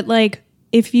 But like,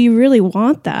 if you really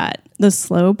want that, the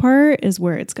slow part is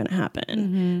where it's going to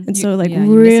happen. And so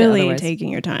really taking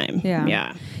your time.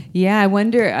 Yeah. I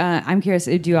wonder, I'm curious,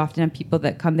 do you often have people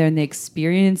that come there and they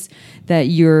experience that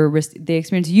they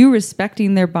experience you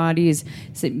respecting their bodies,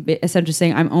 essentially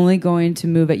saying, I'm only going to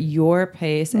move at your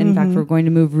pace. And in fact, we're going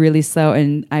to move really slow.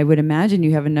 And I would imagine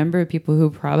you have a number of people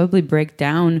who probably break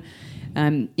down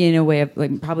in a way of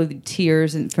like probably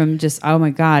tears and from just, oh my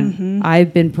God,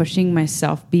 I've been pushing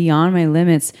myself beyond my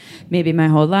limits, maybe my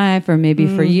whole life or maybe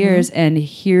for years. And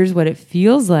here's what it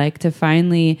feels like to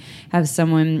finally have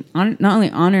someone not only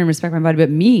honor and respect my body, but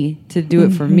me to do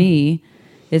it for me.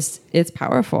 It's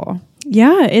powerful.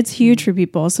 Yeah, it's huge for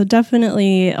people. So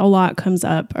definitely a lot comes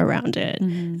up around it.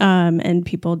 And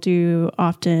people do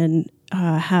often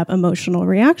have emotional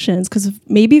reactions, because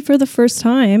maybe for the first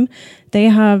time they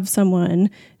have someone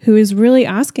who is really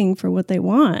asking for what they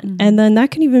want. Mm-hmm. And then that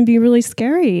can even be really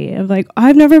scary of like,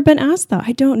 I've never been asked that.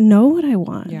 I don't know what I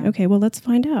want. Yeah. Okay, well, let's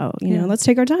find out. You know, let's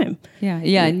take our time. Yeah.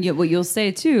 Yeah. And what you'll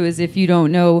say too is if you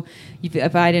don't know,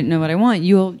 if I didn't know what I want,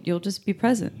 you'll just be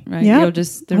present, right? Yeah. I'll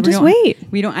just wait.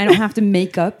 I don't have to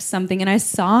make up something. And I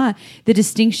saw the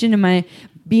distinction in my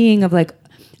being of like,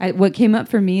 what came up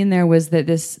for me in there was that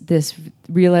this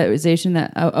realization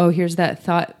that, here's that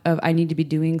thought of I need to be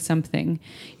doing something.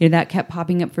 You know, that kept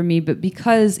popping up for me. But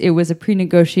because it was a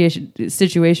pre-negotiation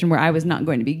situation where I was not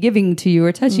going to be giving to you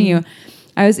or touching you,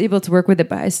 I was able to work with it.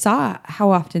 But I saw how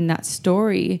often that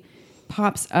story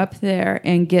pops up there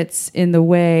and gets in the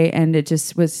way. And it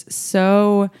just was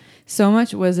so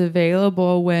much was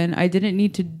available when I didn't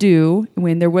need to do,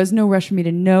 when there was no rush for me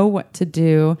to know what to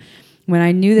do. When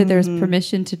I knew that there was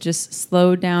permission to just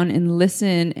slow down and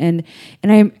listen, and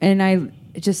I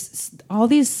just all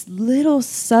these little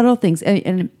subtle things,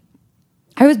 and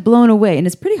I was blown away. And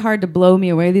it's pretty hard to blow me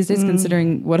away these days,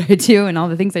 considering what I do and all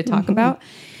the things I talk about.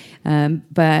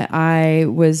 But I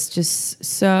was just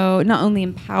so not only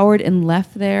empowered and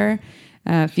left there,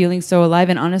 feeling so alive.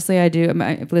 And honestly, I do.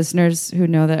 My listeners who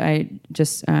know that I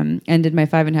just ended my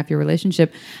 5.5-year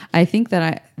relationship, I think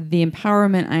that the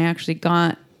empowerment I actually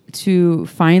got to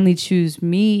finally choose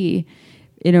me,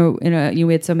 we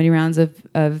had so many rounds of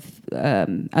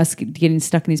us getting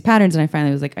stuck in these patterns, and I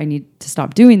finally was like, I need to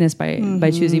stop doing this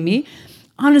by choosing me.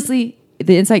 Honestly,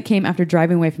 the insight came after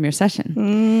driving away from your session,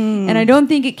 and I don't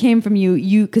think it came from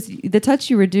you because the touch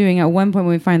you were doing at one point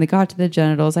when we finally got to the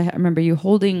genitals, I remember you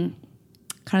holding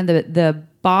kind of the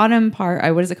bottom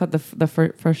part. What is it called? The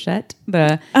fourchette.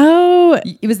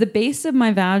 It was the base of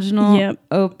my vaginal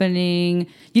opening.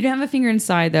 You didn't have a finger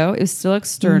inside though. It was still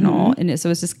external, and so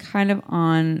it was just kind of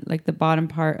on like the bottom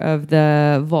part of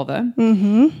the vulva.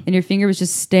 And your finger was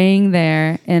just staying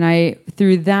there. And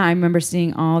through that, I remember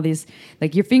seeing all these,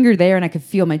 like your finger there, and I could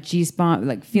feel my G-spot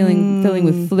like filling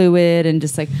with fluid, and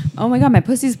just like, oh my god, my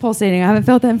pussy's pulsating. I haven't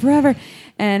felt that in forever.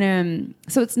 And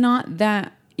so it's not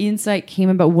that insight came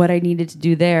about what I needed to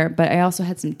do there, but I also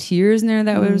had some tears in there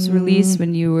that was released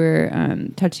when you were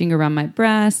touching around my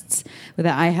breasts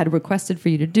that I had requested for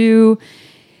you to do,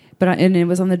 and it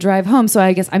was on the drive home. So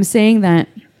I guess I'm saying that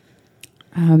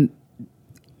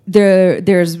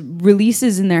there's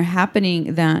releases in there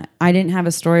happening that I didn't have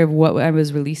a story of what I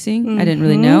was releasing. I didn't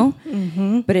really know,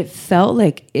 but it felt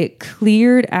like it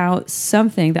cleared out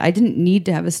something that I didn't need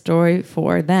to have a story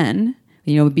for then.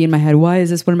 You know, would be in my head, why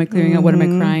is this? What am I clearing out? What am I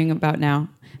crying about now?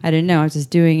 I didn't know. I was just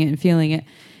doing it and feeling it.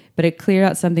 But it cleared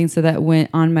out something so that when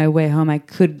on my way home, I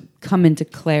could come into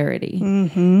clarity.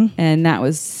 And that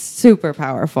was super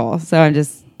powerful. So I'm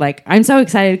just like, I'm so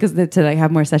excited to like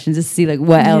have more sessions to see like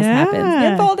what else happens.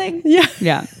 Unfolding.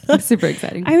 Yeah. It's super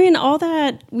exciting. I mean, all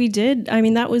that we did, I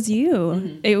mean, that was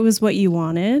you. It was what you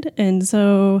wanted. And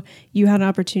so you had an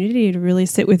opportunity to really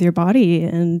sit with your body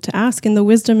and to ask, and the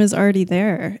wisdom is already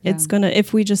there. Yeah. It's gonna,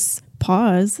 if we just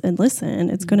pause and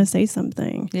listen, it's gonna say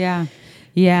something. Yeah.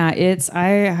 Yeah,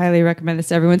 I highly recommend this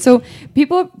to everyone. So we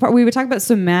would talk about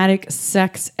somatic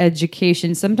sex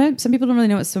education. Sometimes some people don't really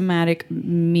know what somatic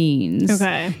means.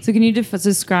 Okay. So can you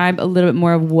describe a little bit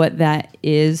more of what that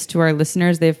is to our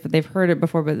listeners? They've heard it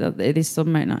before, but they still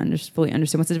might not fully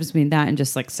understand what's the difference between that and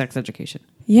just like sex education.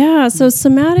 Yeah. So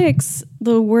somatics,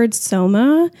 the word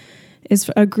soma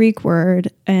is a Greek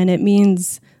word, and it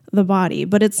means the body,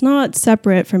 but it's not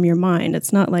separate from your mind.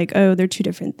 It's not like, oh, they're two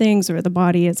different things, or the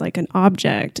body is like an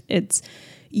object. It's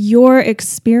your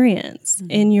experience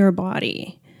in your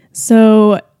body.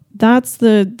 So that's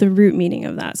the root meaning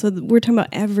of that. So we're talking about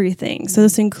everything. So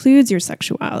this includes your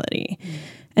sexuality.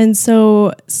 And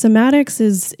so somatics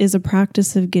is a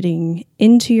practice of getting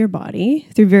into your body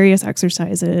through various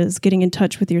exercises, getting in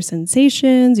touch with your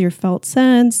sensations, your felt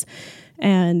sense,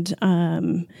 and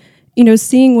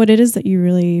seeing what it is that you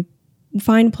really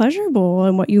find pleasurable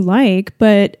and what you like.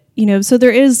 But, so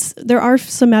there are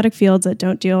somatic fields that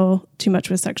don't deal too much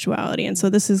with sexuality. And so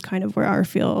this is kind of where our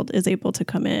field is able to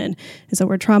come in. And so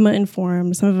we're trauma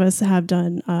informed. Some of us have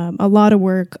done a lot of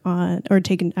work on, or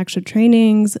taken extra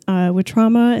trainings with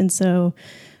trauma. And so,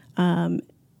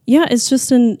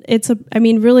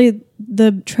 really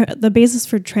the basis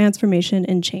for transformation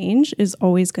and change is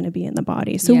always going to be in the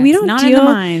body. So we don't not in the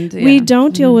mind. We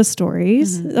don't deal with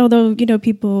stories, although,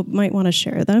 people might want to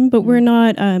share them, but we're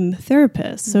not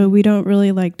therapists. So we don't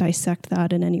really like dissect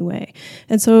that in any way.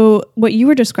 And so what you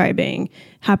were describing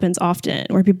happens often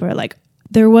where people are like,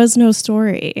 there was no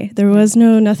story. There was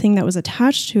nothing that was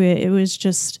attached to it. It was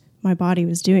just my body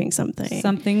was doing something.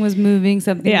 Something was moving,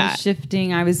 something was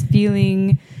shifting. I was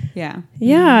feeling, Yeah.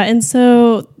 And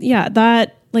so,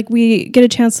 that, like, we get a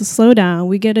chance to slow down.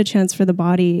 We get a chance for the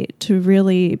body to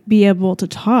really be able to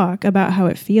talk about how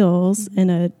it feels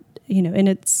in in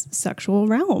its sexual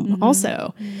realm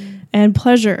also. And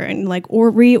pleasure, and like,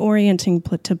 or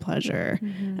reorienting to pleasure.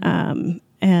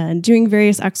 And doing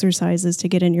various exercises to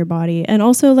get in your body, and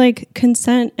also like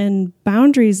consent and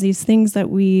boundaries, these things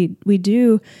that we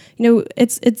do,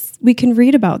 it's we can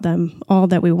read about them all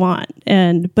that we want,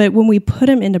 but when we put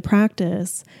them into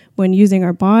practice, when using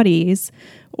our bodies,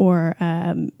 or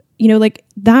like,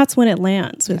 that's when it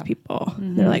lands with people.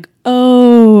 They're like,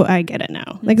 oh, I get it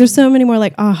now. Like, there's so many more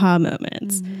like aha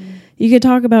moments. You could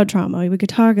talk about trauma, we could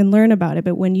talk and learn about it,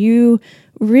 but when you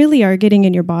really are getting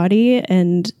in your body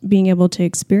and being able to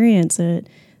experience it,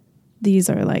 these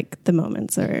are like the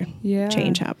moments where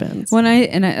change happens. When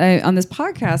I on this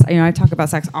podcast, I talk about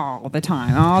sex all the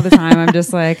time. I'm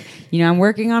just like, I'm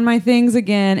working on my things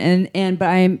again, but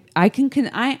I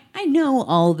know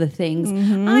all the things.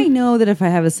 I know that if I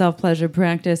have a self-pleasure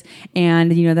practice,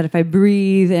 and that if I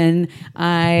breathe and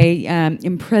I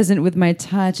am present with my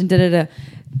touch and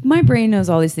my brain knows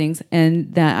all these things,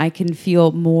 and that I can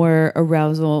feel more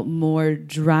arousal, more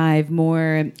drive,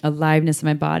 more aliveness in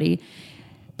my body.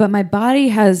 But my body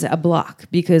has a block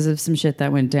because of some shit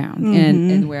that went down,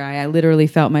 and where I literally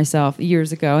felt myself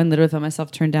years ago, and literally felt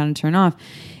myself turn down and turn off.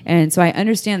 And so I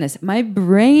understand this. My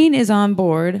brain is on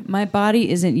board. My body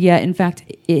isn't yet. In fact,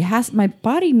 my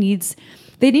body needs...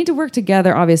 They need to work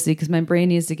together, obviously, because my brain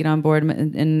needs to get on board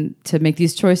and to make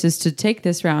these choices to take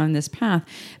this route and this path.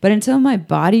 But until my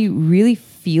body really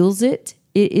feels it,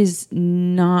 it is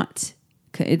not...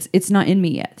 It's not in me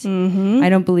yet. I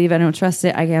don't trust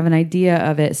it. I have an idea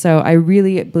of it. So I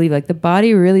really believe, like, the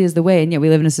body really is the way. And yet we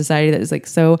live in a society that is like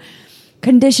so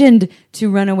conditioned to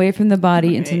run away from the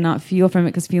body and to not feel from it,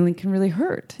 because feeling can really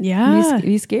hurt. Yeah. It can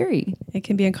be scary. It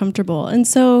can be uncomfortable. And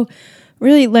so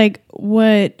really, like,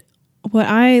 what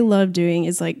I love doing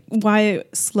is, like, why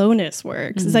slowness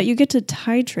works is that you get to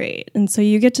titrate. And so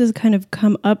you get to kind of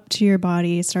come up to your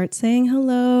body, start saying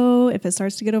hello. If it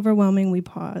starts to get overwhelming, we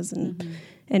pause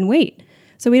and wait.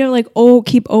 So we don't, like,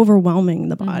 keep overwhelming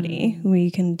the body. We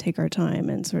can take our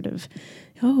time and sort of,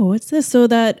 what's this? So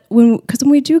that because when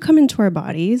we do come into our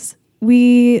bodies,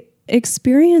 we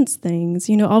experience things,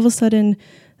 all of a sudden,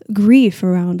 grief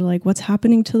around, like, what's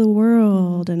happening to the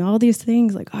world and all these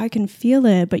things. Like, I can feel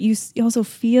it, but you also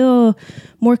feel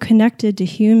more connected to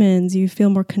humans. You feel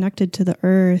more connected to the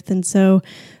earth. And so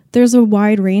there's a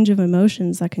wide range of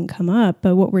emotions that can come up,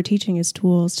 but what we're teaching is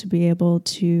tools to be able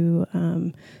to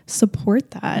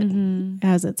support that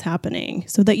as it's happening,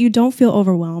 so that you don't feel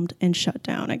overwhelmed and shut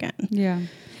down again.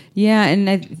 Yeah,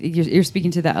 and you're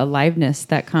speaking to that aliveness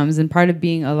that comes, and part of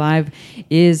being alive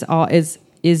is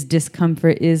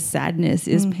discomfort, is sadness,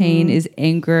 is pain, is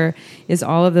anger, is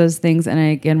all of those things.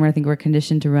 And where I think we're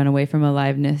conditioned to run away from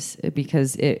aliveness,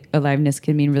 because aliveness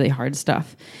can mean really hard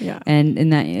stuff. Yeah. And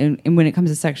when it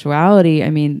comes to sexuality, I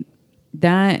mean,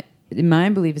 that, in my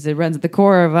belief, is it runs at the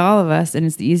core of all of us, and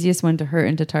it's the easiest one to hurt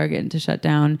and to target and to shut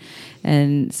down.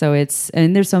 And so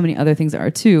and there's so many other things that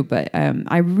are too, but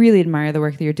I really admire the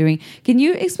work that you're doing. Can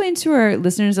you explain to our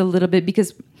listeners a little bit,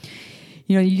 because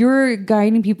you're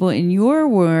guiding people in your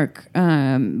work.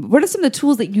 What are some of the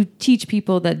tools that you teach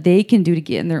people that they can do to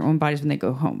get in their own bodies when they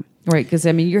go home? Right. Because,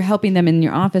 you're helping them in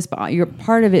your office, but you're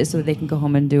part of it so that they can go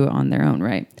home and do it on their own,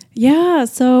 right? Yeah.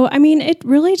 So, it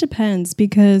really depends,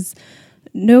 because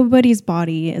nobody's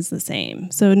body is the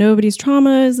same. So nobody's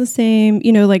trauma is the same.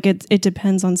 It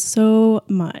depends on so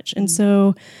much. And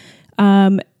so,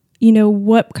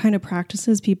 what kind of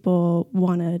practices people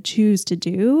want to choose to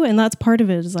do. And that's part of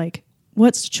it, is like,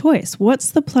 what's choice?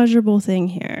 What's the pleasurable thing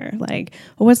here? Like,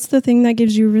 what's the thing that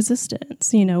gives you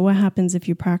resistance? What happens if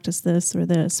you practice this or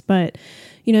this? But,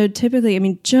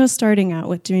 typically, just starting out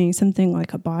with doing something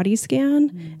like a body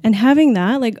scan and having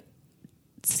that, like,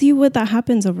 see what that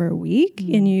happens over a week.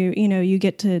 And you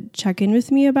get to check in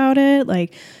with me about it.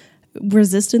 Like,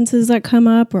 resistances that come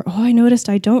up, or I noticed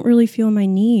I don't really feel my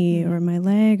knee or my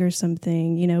leg or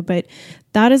something, but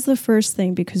that is the first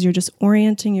thing, because you're just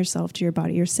orienting yourself to your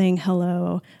body. You're saying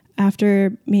hello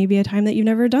after maybe a time that you've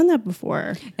never done that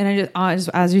before. And I just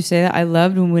as you say that, I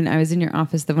loved when I was in your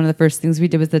office that one of the first things we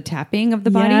did was the tapping of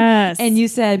the body. Yes. And you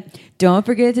said, don't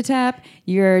forget to tap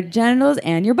your genitals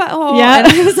and your butthole. Yeah. And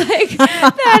I was like,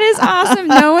 that is awesome.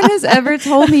 No one has ever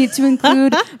told me to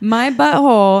include my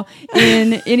butthole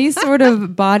in any sort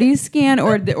of body scan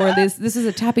or this is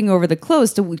a tapping over the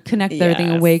clothes to connect everything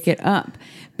and wake it up.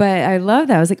 But I love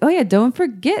that. I was like, oh yeah, don't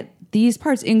forget these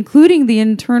parts, including the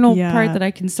internal Yeah. part that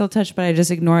I can still touch, but I just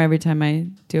ignore every time I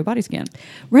do a body scan.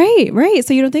 Right.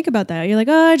 So you don't think about that. You're like,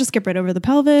 oh, I just skip right over the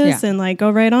pelvis and like go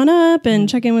right on up and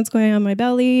check in what's going on in my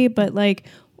belly. But like,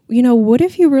 you know, what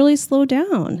if you really slow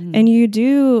down and you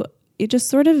just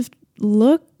sort of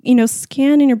look, you know,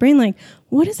 scan in your brain, like,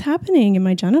 what is happening in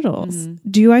my genitals?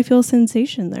 Do I feel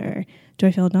sensation there? Do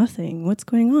I feel nothing? What's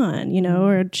going on? You know,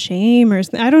 or shame or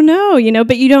I don't know, you know,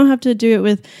 but you don't have to do it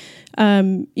with,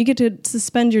 you get to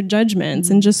suspend your judgments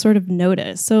and just sort of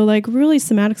notice. So like really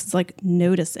somatics is like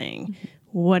noticing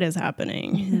what is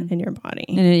happening in your body.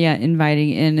 And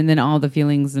inviting in, and then all the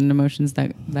feelings and emotions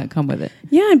that come with it.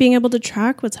 Yeah, and being able to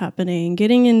track what's happening,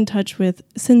 getting in touch with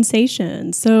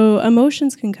sensations. So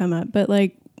emotions can come up, but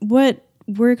like what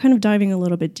we're kind of diving a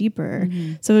little bit deeper.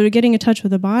 So getting in touch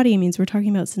with the body means we're talking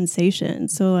about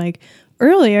sensations. So like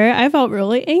earlier, I felt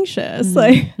really anxious.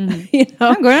 Like, you know,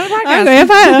 I'm going on the podcast.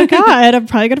 Oh God, I'm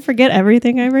probably going to forget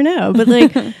everything I ever know. But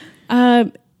like,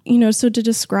 you know, so to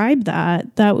describe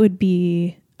that would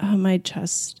be my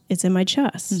chest. It's in my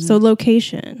chest. So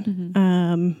location.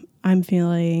 I'm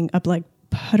feeling up like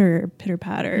pitter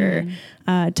patter,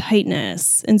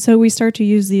 tightness. And so we start to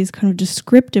use these kind of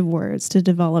descriptive words to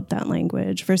develop that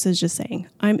language versus just saying,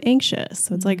 I'm anxious.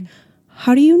 So it's like,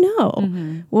 how do you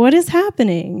know what is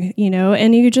happening? You know,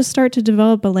 and you just start to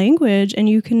develop a language and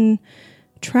you can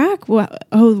track,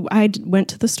 I went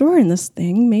to the store and this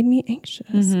thing made me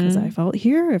anxious because I felt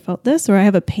here, I felt this, or I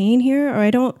have a pain here, or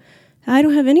I don't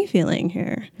have any feeling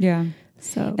here. Yeah.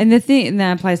 So, and the thing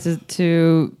that applies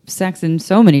to sex in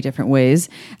so many different ways.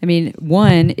 I mean,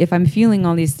 one, if I'm feeling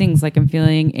all these things, like I'm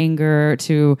feeling anger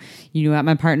to, you know, at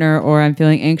my partner, or I'm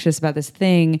feeling anxious about this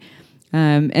thing,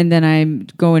 and then I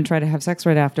go and try to have sex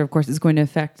right after, of course, it's going to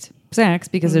affect sex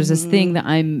because there's this thing that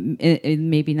I'm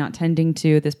maybe not tending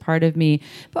to, this part of me.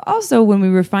 But also when we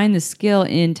refine the skill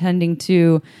in tending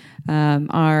to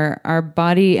our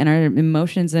body and our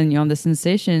emotions and, you know, the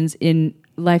sensations in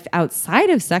life outside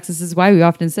of sex. This is why we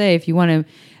often say, if you want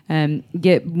to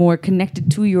get more connected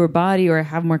to your body or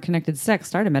have more connected sex,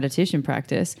 start a meditation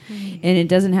practice. And it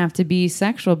doesn't have to be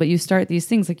sexual, but you start these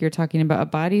things like you're talking about, a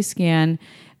body scan,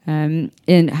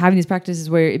 and having these practices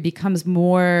where it becomes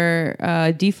more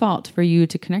default for you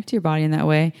to connect to your body in that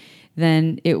way,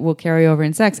 then it will carry over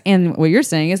in sex. And what you're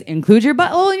saying is include your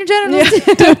butthole in your genitals.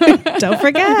 Yeah. Don't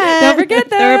forget. Don't forget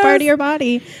that. They're a part of your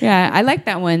body. Yeah, I like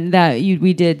that one that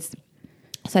we did.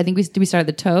 So I think we started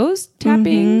the toes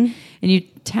tapping, and you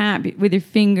tap with your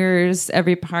fingers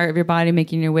every part of your body,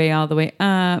 making your way all the way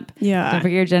up. Yeah. Don't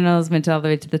forget your genitals went all the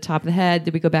way to the top of the head.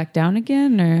 Did we go back down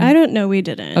again? Or I don't know. We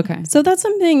didn't. Okay. So that's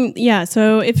something. Yeah.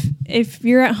 So if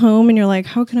you're at home and you're like,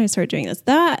 how can I start doing this?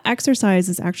 That exercise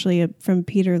is actually from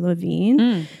Peter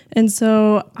Levine, and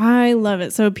so I love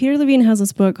it. So Peter Levine has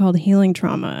this book called Healing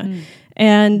Trauma,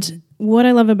 and what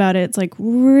I love about it, it's like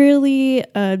really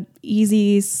a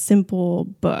easy, simple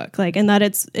book. Like, and that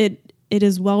it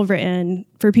is well written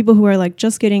for people who are like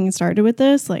just getting started with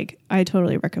this. Like, I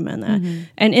totally recommend that.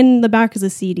 And in the back is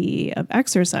a CD of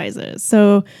exercises.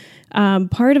 So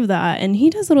part of that, and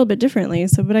he does it a little bit differently.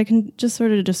 So, but I can just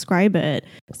sort of describe it.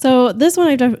 So this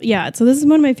one, so this is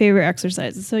one of my favorite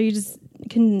exercises. So you just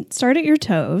can start at your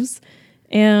toes,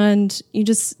 and you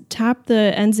just tap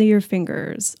the ends of your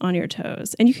fingers on your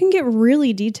toes, and you can get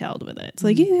really detailed with it. So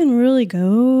like you can really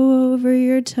go over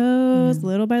your toes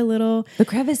little by little. the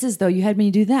crevices, though, you had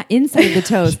me do that inside the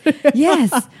toes. Yes,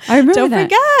 I remember Don't that.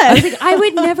 forget. I was like, I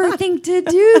would never think to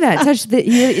do that. Touch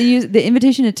the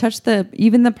invitation to touch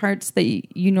even the parts that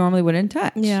you normally wouldn't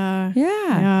touch.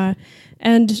 Yeah.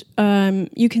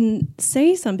 And you can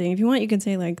say something if you want. You can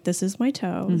say like, "This is my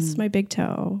toe. This is my big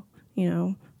toe." You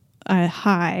know.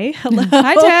 Hi, hello,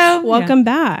 hi, toe. Welcome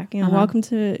back. You know, welcome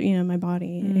to my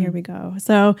body. Here we go.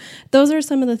 So those are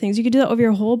some of the things you could do that over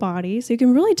your whole body. So you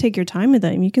can really take your time with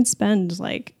them. You can spend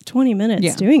like 20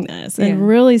 minutes doing this and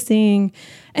really seeing.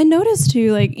 And notice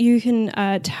too, like you can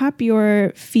tap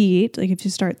your feet, like if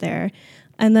you start there,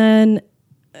 and then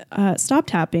stop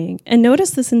tapping and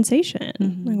notice the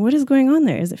sensation. Like what is going on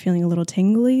there? Is it feeling a little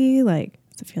tingly? Like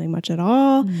feeling much at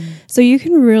all? So you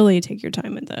can really take your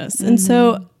time with this. And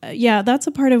so, that's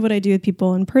a part of what I do with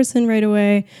people in person right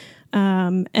away.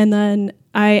 And then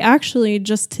I actually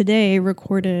just today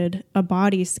recorded a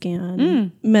body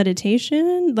scan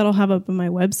meditation that'll have up on my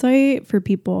website for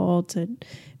people to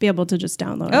be able to just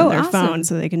download on their phone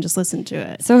so they can just listen to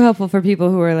it. So helpful for people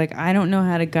who are like, I don't know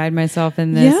how to guide myself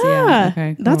in this. Yeah.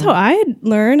 Okay, cool. That's how I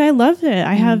learned. I loved it.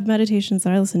 I have meditations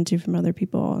that I listen to from other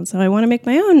people. And so I want to make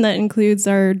my own that includes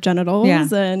our genitals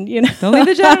and, Don't leave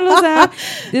the genitals out.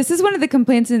 This is one of the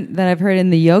complaints that I've heard in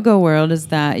the yoga world is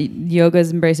that yoga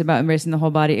is about embracing the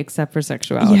whole body except for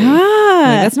sexuality. Yeah.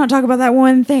 Like, let's not talk about that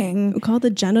one thing. We call it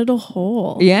the genital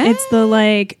hole. Yeah. It's the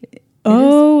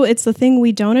it's the thing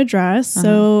we don't address.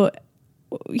 So,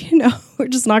 we're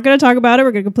just not going to talk about it.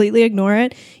 We're going to completely ignore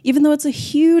it, even though it's a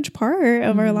huge part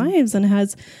of our lives and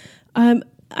has,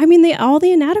 all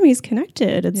the anatomy is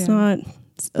connected. It's not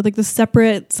like the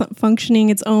separate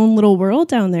functioning its own little world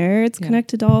down there. It's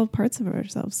connected to all parts of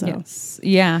ourselves. So. Yes.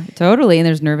 Yeah, totally. And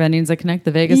there's nerve endings that connect.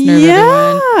 The vagus nerve,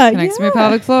 everyone connects to my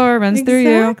pelvic floor, runs through you.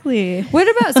 Exactly. What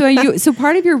about, so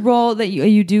part of your role that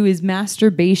you do is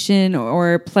masturbation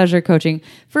or pleasure coaching.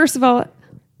 First of all,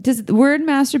 does the word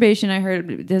masturbation, I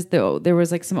heard there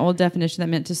was like some old definition that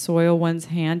meant to soil one's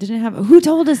hand. Didn't have, who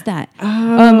told us that?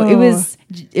 It was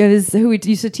who we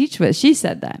used to teach with. She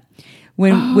said that.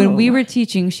 When we were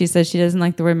teaching, she said she doesn't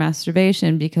like the word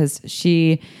masturbation because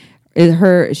she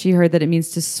heard that it means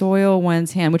to soil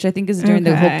one's hand, which I think is during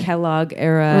the whole Kellogg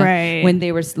era, when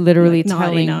they were literally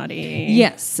telling naughty.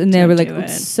 Yes, and they were like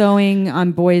sewing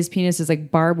on boys' penises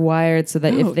like barbed wired so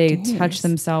that if they touched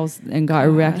themselves and got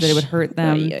erect, that it would hurt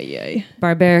them.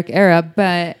 Barbaric era,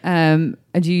 but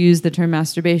do you use the term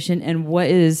masturbation, and what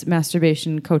is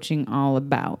masturbation coaching all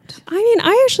about?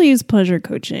 I actually use pleasure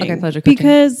coaching. Okay, pleasure coaching.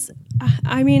 Because,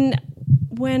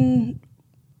 when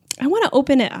I want to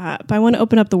open it up, I want to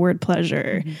open up the word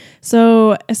pleasure. Mm-hmm.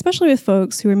 So especially with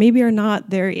folks who are not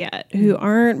there yet, who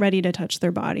aren't ready to touch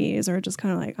their bodies or just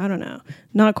kind of like, I don't know,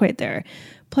 not quite there.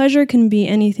 Pleasure can be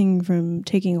anything from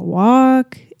taking a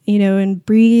walk, and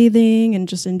breathing and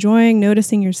just enjoying,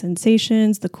 noticing your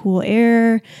sensations, the cool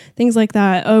air, things like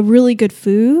that, really good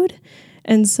food.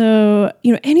 And so,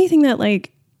 anything that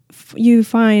you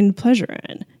find pleasure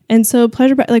in. And so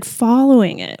pleasure, like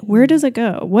following it, where does it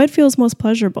go? What feels most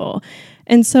pleasurable?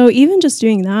 And so even just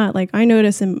doing that, I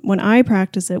notice when I'm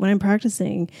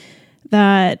practicing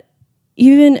that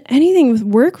even anything with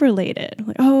work related,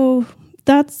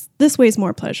 this way's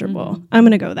more pleasurable. Mm-hmm. I'm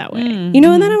going to go that way, and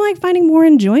then I'm finding more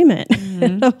enjoyment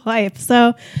of life.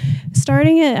 So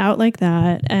starting it out like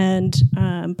that. And,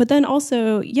 but then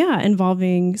also,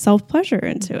 involving self-pleasure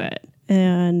into it.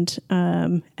 And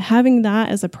having that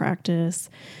as a practice,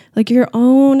 your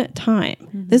own time.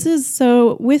 Mm-hmm. This is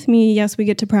so with me, yes, we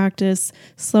get to practice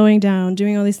slowing down,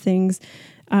 doing all these things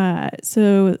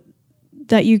so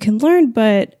that you can learn,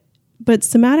 but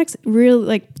somatics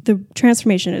really, the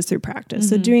transformation is through practice.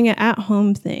 Mm-hmm. So doing an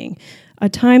at-home thing, a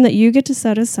time that you get to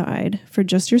set aside for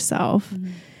just yourself.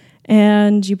 Mm-hmm.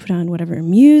 And you put on whatever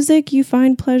music you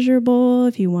find pleasurable.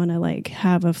 If you want to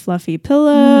have a fluffy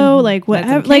pillow,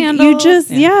 whatever, you just,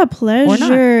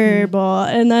 pleasurable.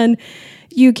 And then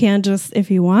you can just, if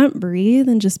you want, breathe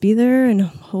and just be there and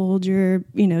hold your,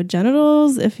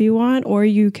 genitals if you want, or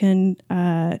you can,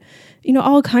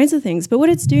 all kinds of things. But what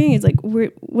it's doing is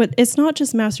it's not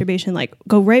just masturbation,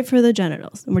 go right for the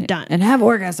genitals and we're done. And have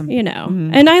orgasm.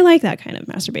 Mm-hmm. And I like that kind of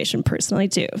masturbation personally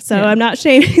too. So I'm not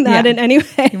shaming that in any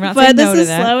way. But this is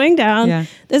slowing down. Yeah.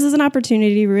 This is an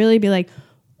opportunity to really be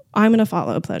I'm going to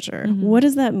follow pleasure. Mm-hmm. What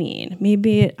does that mean?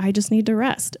 Maybe I just need to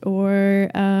rest, or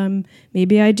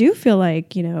maybe I do feel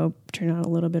turn on a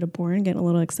little bit of porn, getting a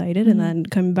little excited, and then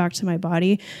coming back to my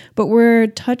body. But we're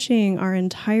touching our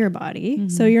entire body,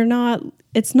 so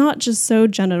it's not just so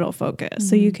genital focused.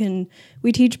 So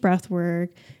we teach breath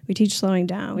work, we teach slowing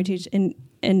down, we teach and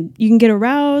you can get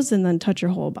aroused and then touch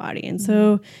your whole body, and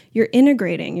so you're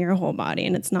integrating your whole body,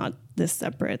 and it's not this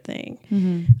separate thing.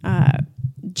 Mm-hmm.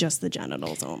 Just the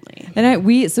genitals only. And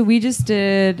we just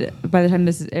did, by the time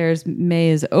this airs, May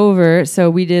is over. So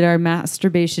we did our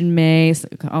Masturbation May,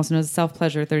 also known as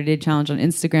Self-Pleasure 30-Day Challenge on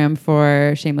Instagram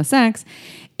for Shameless Sex.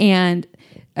 And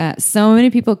so many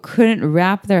people couldn't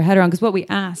wrap their head around, because what we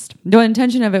asked, the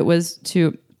intention of it was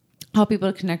to help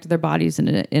people to connect to their bodies in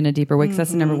a deeper way, because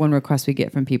that's the number one request we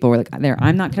get from people. We're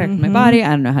I'm not connected to my body.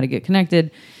 I don't know how to get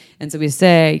connected. And so we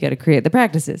say, you got to create the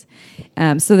practices.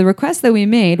 So the request that we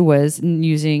made was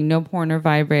using no porn or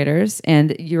vibrators,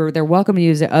 and they're welcome to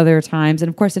use it other times. And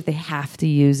of course, if they have to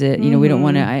use it, we don't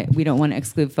want to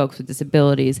exclude folks with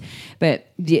disabilities.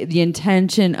 But the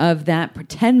intention of that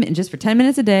just for 10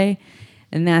 minutes a day,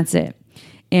 and that's it.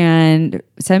 and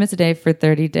 7 minutes a day for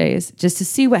 30 days just to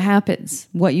see what happens,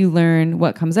 what you learn,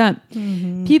 what comes up.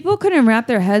 People couldn't wrap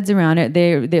their heads around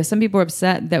it. Some people were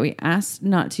upset that we asked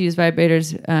not to use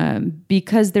vibrators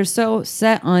because they're so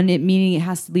set on it meaning it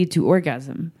has to lead to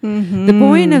orgasm. The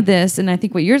point of this, and I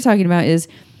think what you're talking about, is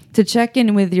to check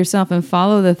in with yourself and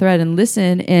follow the thread and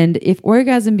listen. And if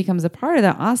orgasm becomes a part of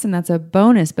that, awesome, that's a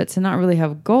bonus. But to not really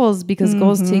have goals, because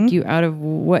goals take you out of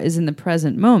what is in the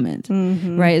present moment,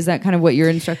 right? Is that kind of what you're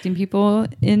instructing people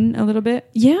in a little bit?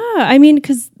 Yeah, I mean,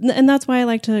 and that's why I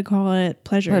like to call it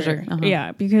pleasure.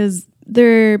 Yeah, because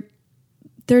there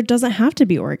doesn't have to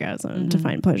be orgasm to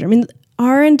find pleasure. I mean,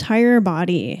 our entire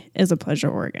body is a pleasure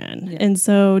organ. Yeah. And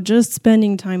so just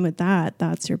spending time with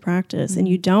that's your practice. And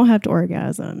you don't have to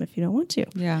orgasm if you don't want to.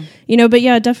 Yeah. But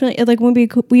yeah, definitely, like when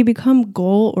we become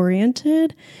goal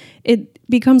oriented, it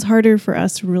becomes harder for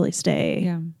us to really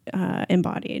stay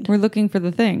embodied. We're looking for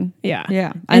the thing. Yeah.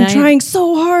 Yeah. And trying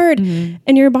so hard.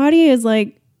 And your body is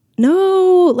like,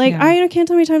 no, like I can't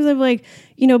tell how many times I've like,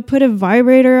 put a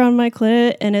vibrator on my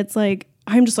clit and it's like,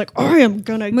 I'm just like, I am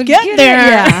gonna get there.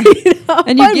 Yeah.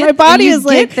 And my body is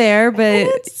like, get there, but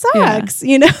it sucks,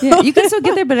 Yeah, you can still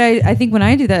get there, but I think when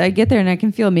I do that, I get there and I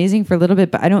can feel amazing for a little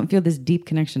bit, but I don't feel this deep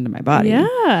connection to my body.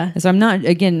 Yeah. So I'm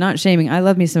not shaming. I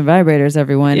love me some vibrators,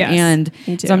 everyone. Yes,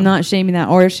 and so I'm not shaming that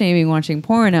or shaming watching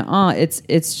porn at all.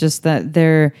 It's just that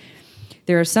there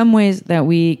are some ways that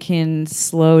we can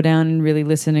slow down and really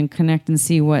listen and connect and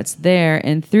see what's there.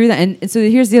 And through that, and so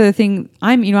here's the other thing.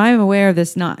 I'm aware of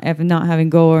this, not having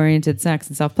goal-oriented sex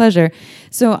and self-pleasure.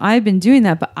 So I've been doing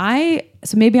that,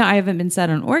 so maybe I haven't been set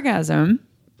on orgasm,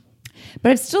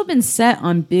 but I've still been set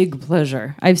on big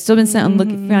pleasure. I've still been set on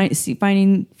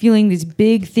feeling these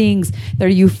big things that are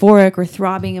euphoric or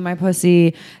throbbing in my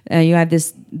pussy. You have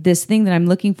this thing that I'm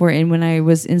looking for. And when I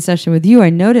was in session with you, I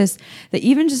noticed that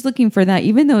even just looking for that,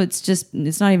 even though it's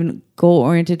not even goal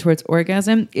oriented towards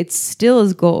orgasm, it still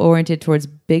is goal oriented towards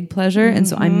big pleasure. And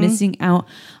so I'm missing out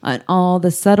on all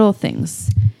the subtle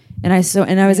things. And I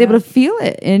was able to feel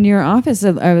it in your office.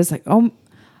 I was like, oh,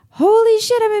 holy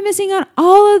shit, I've been missing out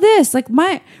all of this. Like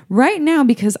right now,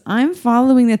 because I'm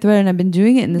following the thread and I've been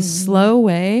doing it in this slow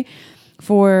way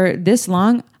for this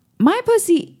long, my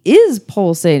pussy is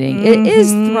pulsating. It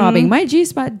is throbbing. My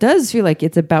G-spot does feel like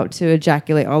it's about to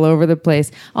ejaculate all over the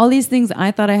place. All these things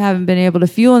I thought I haven't been able to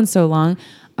feel in so long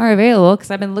are available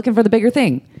because I've been looking for the bigger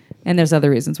thing. And there's other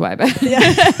reasons why, but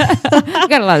I've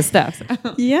got a lot of stuff.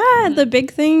 So. Yeah, the big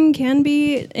thing can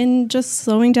be in just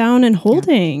slowing down and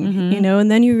holding, and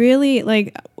then you really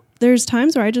like, there's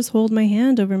times where I just hold my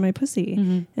hand over my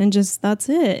pussy and just, that's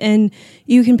it. And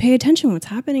you can pay attention what's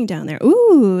happening down there.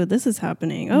 Ooh, this is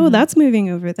happening. Oh, that's moving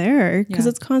over there because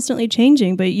it's constantly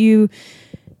changing, but you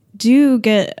do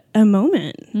get a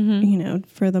moment,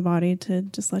 for the body to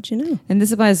just let you know. And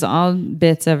this applies to all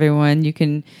bits, everyone. You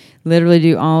can literally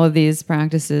do all of these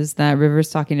practices that River's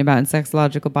talking about in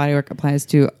Sexological Bodywork applies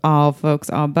to all folks,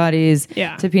 all bodies,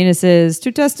 to penises,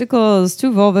 to testicles,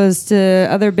 to vulvas, to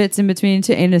other bits in between,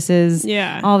 to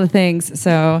anuses, all the things.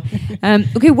 So,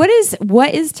 okay, what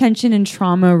is tension and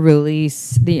trauma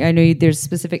release? I know there's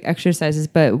specific exercises,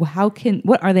 but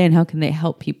what are they and how can they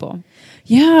help people?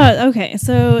 Yeah, okay.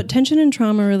 So tension and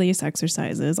trauma release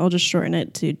exercises, I'll just shorten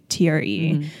it to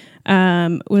TRE,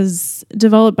 was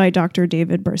developed by Dr.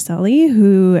 David Barcelli,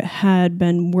 who had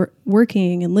been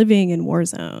working and living in war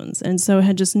zones. And so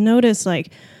had just noticed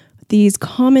like these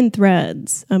common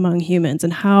threads among humans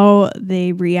and how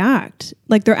they react,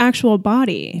 like their actual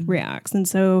body reacts. And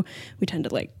so we tend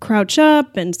to like crouch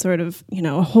up and sort of,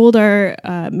 hold our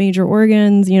major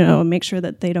organs, make sure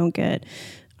that they don't get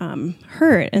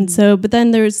hurt. And so, but then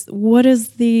there's all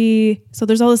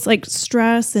this like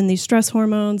stress and these stress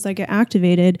hormones that get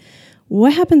activated.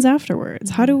 What happens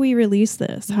afterwards? How do we release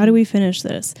this? How do we finish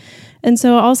this? And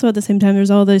so also at the same time,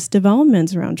 there's all this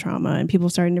developments around trauma and people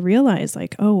starting to realize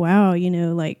like, oh, wow,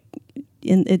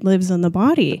 it lives in the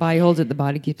body. The body holds it. The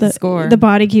body keeps the score. The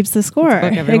body keeps the score. It's a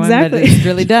book, everyone, exactly. It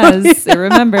really does. It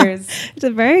remembers. It's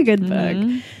a very good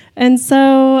book. And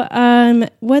so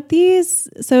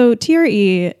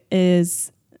TRE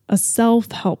is a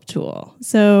self-help tool.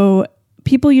 So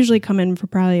people usually come in for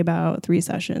probably about 3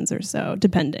 sessions or so,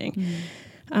 depending.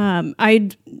 I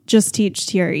just teach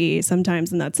TRE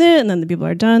sometimes and that's it. And then the people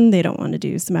are done. They don't want to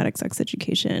do somatic sex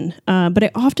education. But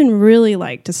I often really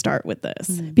like to start with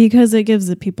this because it gives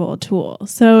the people a tool.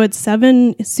 So it's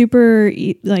 7 super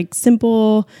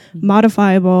simple,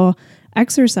 modifiable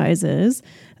exercises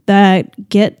that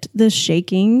get the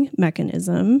shaking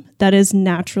mechanism that is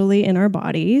naturally in our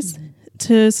bodies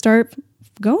to start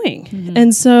going.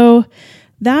 And so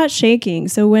that shaking.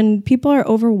 So when people are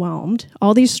overwhelmed,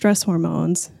 all these stress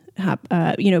hormones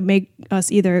make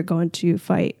us either go into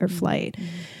fight or flight.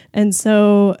 And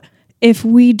so if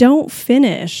we don't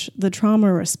finish the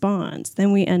trauma response,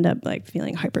 then we end up like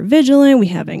feeling hypervigilant. We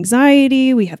have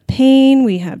anxiety, we have pain,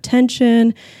 we have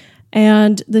tension.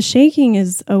 And the shaking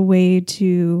is a way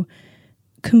to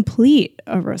complete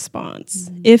a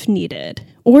response if needed,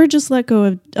 or just let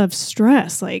go of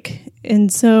stress.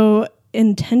 And so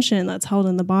in tension that's held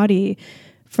in the body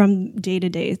from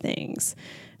day-to-day things.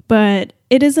 But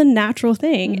it is a natural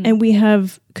thing, and we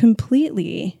have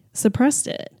completely suppressed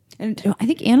it. And I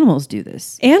think animals do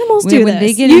this. Animals do when this.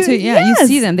 They get into you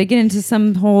see them. They get into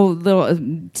some whole little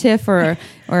tiff or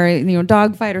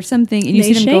dog fight or something, and you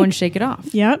see them go and shake it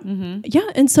off. Yep. Yeah.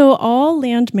 And so all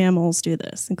land mammals do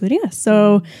this, including us.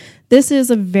 So this is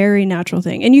a very natural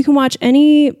thing, and you can watch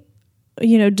any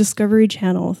Discovery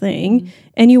Channel thing,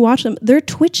 and you watch them. They're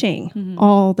twitching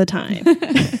all the time.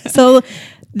 So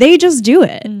they just do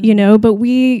it, but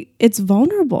it's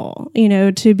vulnerable,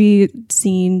 to be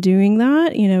seen doing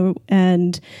that,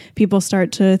 and people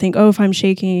start to think, oh, if I'm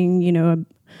shaking,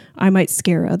 I might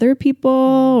scare other people,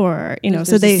 or,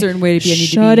 so they a certain way to be,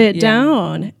 shut it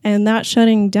down. And that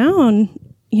shutting down,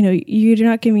 you're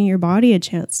not giving your body a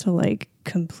chance to like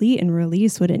complete and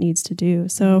release what it needs to do.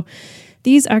 So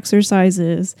these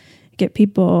exercises get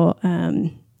people,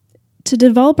 to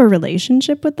develop a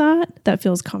relationship with that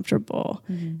feels comfortable.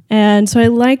 And so I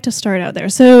like to start out there.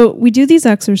 So we do these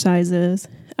exercises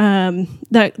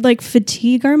that like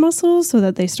fatigue our muscles so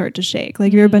that they start to shake.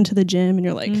 Like you've ever been to the gym and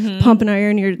you're like pumping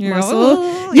iron your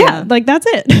muscle. Yeah, like that's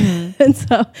it. And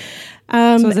so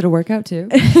is it a workout too?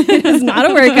 It's not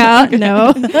a workout.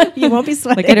 No, you won't be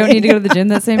sweating. Like I don't need to go to the gym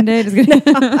that same day.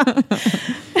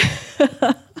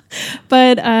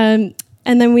 But and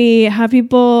then we have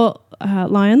people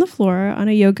lie on the floor on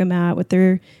a yoga mat with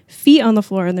their feet on the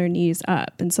floor and their knees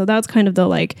up. And so that's kind of the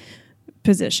like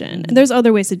position. And there's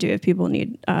other ways to do it if people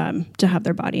need to have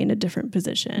their body in a different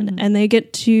position. And they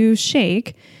get to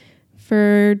shake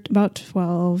for about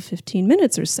 12, 15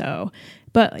 minutes or so.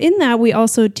 But in that, we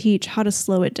also teach how to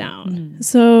slow it down.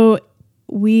 So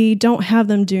we don't have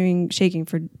them doing shaking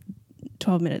for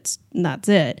 12 minutes and that's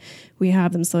it. We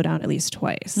have them slow down at least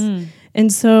twice.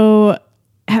 And so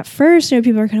at first,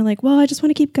 people are kind of like, well, I just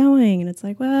want to keep going. And it's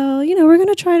like, well, we're going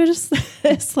to try to just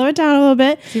slow it down a little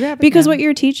bit, because what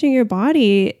you're teaching your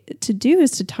body to do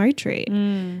is to titrate.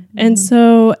 And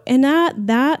so, and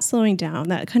that slowing down,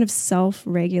 that kind of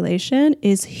self-regulation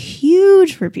is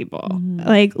huge for people.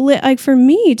 Like for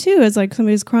me too, as like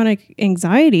somebody who's chronic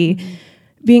anxiety,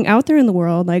 being out there in the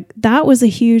world, like that was a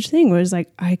huge thing, where it's like,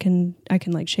 I can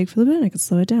like shake for a little bit and I can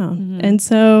slow it down. And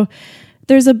so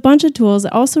there's a bunch of tools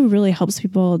that also really helps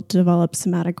people develop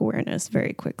somatic awareness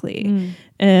very quickly.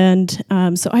 And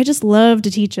so I just love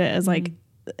to teach it as like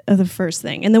the first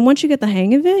thing. And then once you get the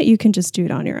hang of it, you can just do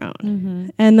it on your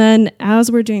own. And then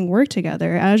as we're doing work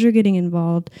together, as you're getting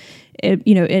involved,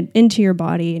 into your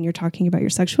body, and you're talking about your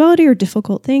sexuality or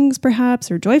difficult things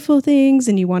perhaps, or joyful things,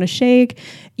 and you want to shake,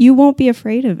 you won't be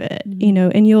afraid of it,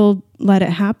 and you'll let it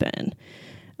happen.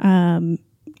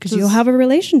 Because you'll have a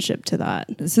relationship to that.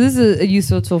 So this is a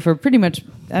useful tool for pretty much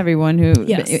everyone who.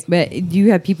 Yes. But you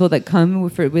have people that come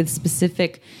with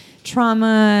specific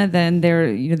trauma, then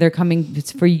they're coming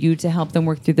for you to help them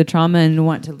work through the trauma and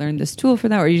want to learn this tool for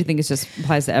that, or you think it just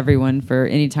applies to everyone for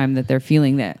any time that they're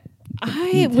feeling that?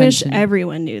 I wish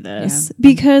everyone knew this,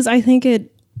 because I think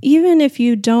even if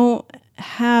you don't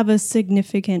have a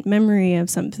significant memory of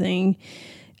something,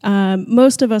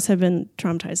 most of us have been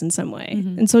traumatized in some way.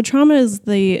 And so trauma is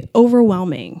the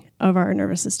overwhelming of our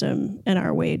nervous system and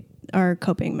our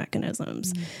coping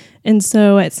mechanisms. And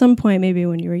so at some point, maybe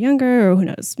when you were younger, or who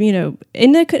knows,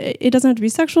 and it doesn't have to be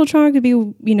sexual trauma. It could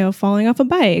be, falling off a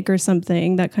bike or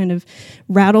something that kind of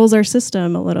rattles our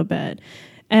system a little bit.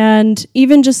 And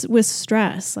even just with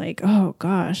stress, like, oh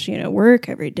gosh, work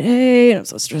every day and I'm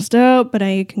so stressed out, but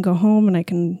I can go home and I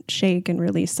can shake and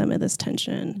release some of this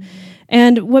tension.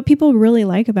 And what people really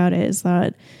like about it is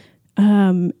that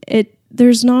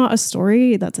there's not a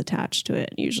story that's attached to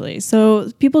it usually.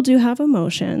 So people do have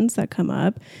emotions that come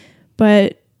up,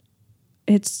 but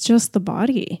it's just the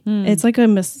body. It's like a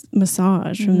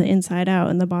massage from the inside out,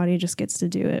 and the body just gets to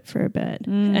do it for a bit.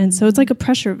 And so it's like a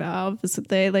pressure valve, is what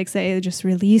they like say, just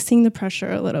releasing the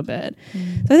pressure a little bit.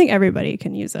 So I think everybody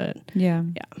can use it. Yeah.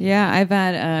 I've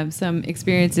had some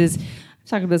experiences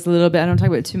talk about this a little bit. I don't talk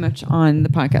about it too much on the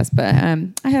podcast, but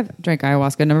I have drank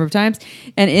ayahuasca a number of times,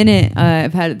 and in it,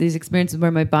 I've had these experiences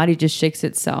where my body just shakes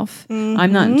itself.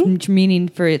 I'm not meaning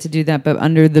for it to do that, but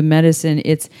under the medicine,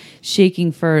 it's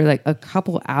shaking for like a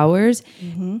couple hours.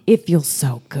 It feels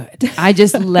so good. I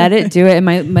just let it do it, and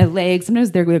my legs, sometimes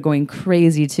they're going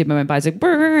crazy too, but my body's like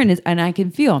burn, and I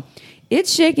can feel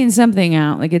it's shaking something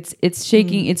out. Like it's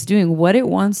shaking, it's doing what it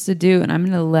wants to do, and I'm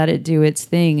going to let it do its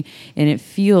thing. And it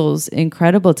feels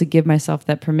incredible to give myself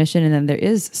that permission. And then there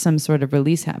is some sort of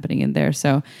release happening in there.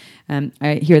 So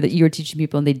I hear that you're teaching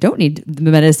people and they don't need the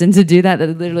medicine to do that.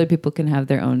 That literally people can have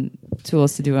their own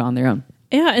tools to do it on their own.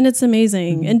 Yeah, and it's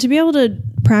amazing. And to be able to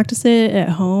practice it at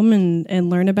home and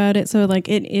learn about it. So like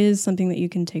it is something that you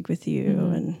can take with you.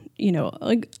 And, you know,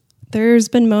 like there's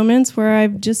been moments where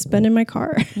I've just been in my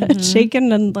car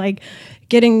shaken and like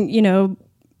getting, you know,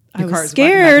 I was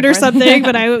scared or something,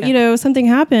 but I, you know, something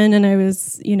happened and I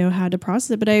was, you know, had to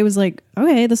process it. But I was like,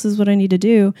 okay, this is what I need to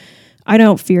do. I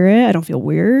don't fear it. I don't feel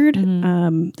weird.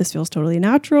 This feels totally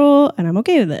natural and I'm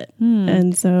okay with it.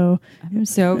 And so I'm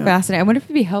so fascinated. I wonder if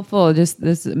it'd be helpful, just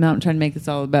this amount, I'm trying to make this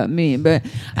all about me, but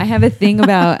I have a thing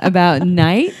about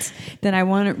night that I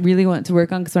really want to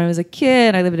work on. Cause when I was a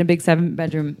kid, I lived in a big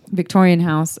 7-bedroom Victorian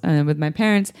house with my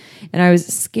parents, and I was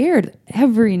scared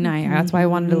every night. That's why I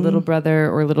wanted a little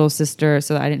brother or little sister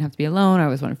so that I didn't have to be alone. I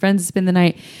always wanted friends to spend the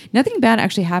night. Nothing bad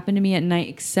actually happened to me at night,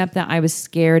 except that I was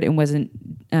scared and wasn't,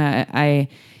 I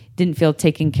didn't feel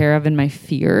taken care of in my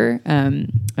fear.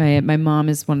 My mom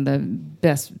is one of the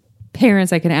best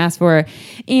parents I can ask for,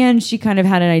 and she kind of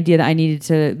had an idea that I needed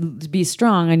to be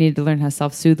strong. I needed to learn how to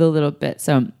self-soothe a little bit.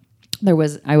 So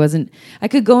I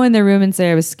could go in their room and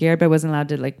say I was scared, but I wasn't allowed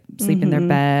to like sleep in their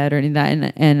bed or any of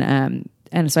that.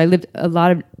 And so I lived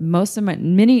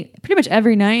pretty much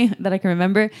every night that I can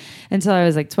remember until I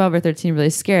was like 12 or 13,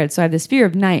 really scared. So I have this fear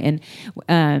of night,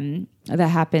 and that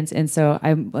happens. And so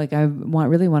I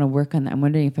really want to work on that. I'm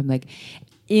wondering if I'm like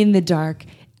in the dark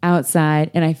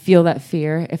outside and I feel that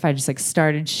fear, if I just like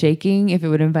started shaking, if it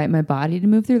would invite my body to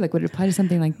move through, like would it apply to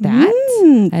something like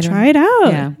that? Try it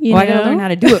out. Yeah. I gotta learn how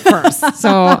to do it first. So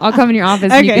I'll come in your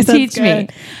office and you can teach me.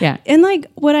 Yeah. And like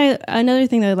another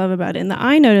thing that I love about it, and that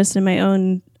I noticed in my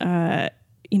own,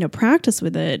 practice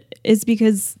with it, is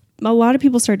because a lot of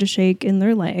people start to shake in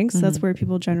their legs. That's where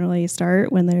people generally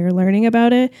start when they're learning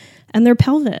about it, and their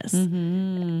pelvis.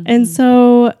 And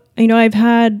so, I've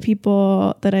had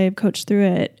people that I've coached through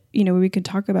it, we could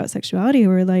talk about sexuality,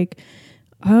 who are like,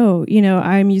 oh,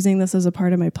 I'm using this as a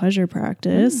part of my pleasure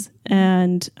practice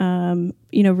and,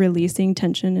 releasing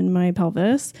tension in my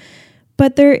pelvis.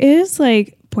 But there is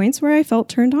like points where I felt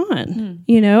turned on,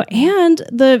 and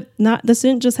this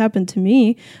didn't just happen to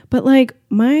me, but like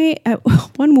at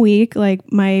 1 week,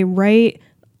 like my right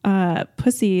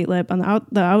pussy lip on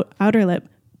the outer lip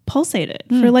pulsated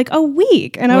for like a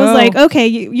week, and I was like, okay,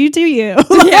 you do you,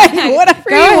 whatever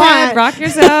Go you ahead, want, rock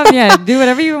yourself, do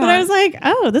whatever you want. But I was like,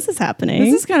 oh, this is happening.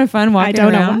 This is kind of fun walking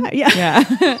around. I don't know why.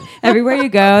 Yeah. Everywhere you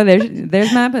go,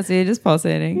 there's my pussy just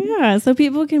pulsating. Yeah, so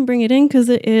people can bring it in because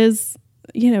it is,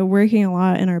 working a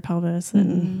lot in our pelvis.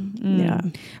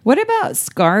 And What about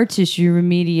scar tissue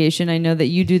remediation? I know that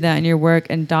you do that in your work,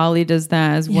 and Dolly does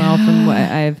that as well. From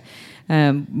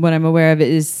what I'm aware of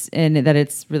is, and that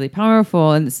it's really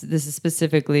powerful. And this is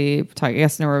specifically now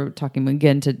we're talking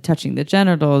again to touching the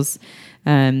genitals,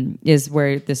 is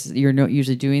where you're not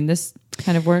usually doing this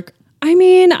kind of work. I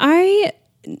mean,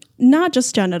 not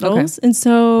just genitals. Okay. And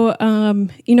so,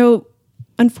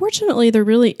 unfortunately, there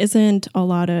really isn't a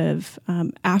lot of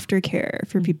aftercare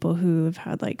for people who have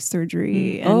had like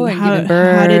surgery and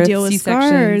how to deal with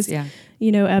scars. Yeah.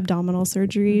 Abdominal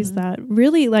surgeries that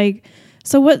really like.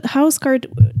 So how scar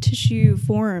tissue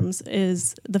forms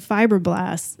is the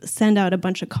fibroblasts send out a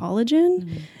bunch of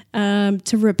collagen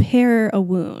to repair a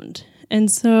wound,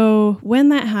 and so when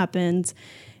that happens,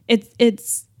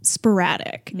 it's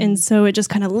sporadic, and so it just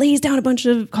kind of lays down a bunch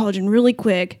of collagen really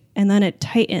quick, and then it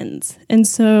tightens, and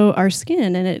so our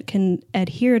skin, and it can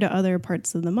adhere to other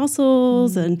parts of the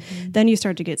muscles, and then you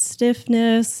start to get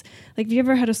stiffness. Like if you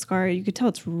ever had a scar, you could tell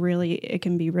it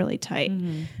can be really tight,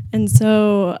 and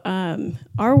so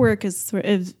our work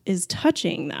is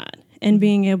touching that and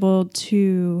being able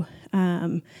to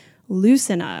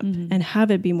loosen up and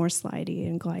have it be more slidey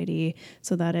and glidey,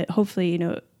 so that it hopefully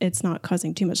it's not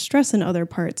causing too much stress in other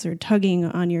parts or tugging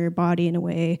on your body in a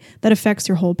way that affects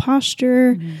your whole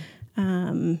posture.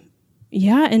 And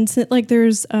so, like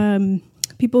there's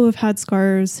people who have had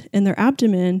scars in their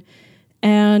abdomen,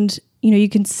 and you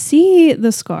can see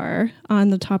the scar on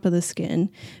the top of the skin,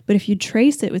 but if you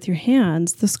trace it with your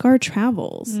hands, the scar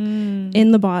travels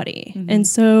in the body. And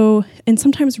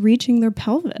sometimes reaching their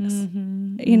pelvis,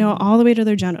 all the way to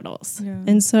their genitals. Yeah.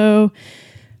 And so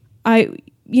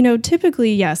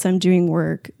typically, yes, I'm doing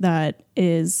work that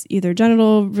is either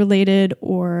genital related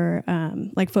or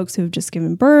like folks who have just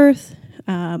given birth,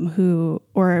 who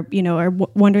are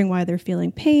wondering why they're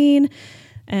feeling pain,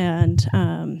 and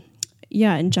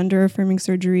and gender affirming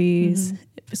surgeries.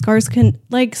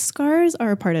 Scars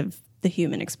are a part of the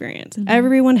human experience.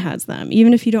 Everyone has them,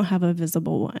 even if you don't have a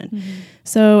visible one.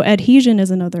 So adhesion is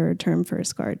another term for a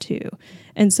scar too.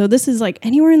 And so this is like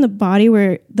anywhere in the body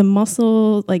where the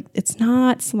muscle, like it's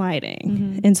not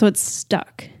sliding. And so it's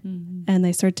stuck and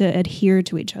they start to adhere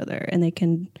to each other and they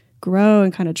can grow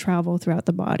and kind of travel throughout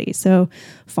the body. So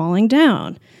falling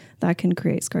down, that can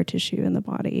create scar tissue in the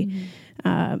body.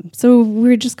 So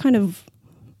we're just kind of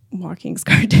walking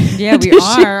scar tissue. Yeah, we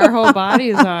are. Our whole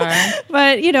bodies are.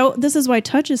 But, this is why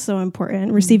touch is so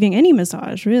important. Receiving any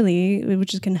massage, really,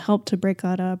 which can help to break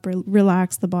that up or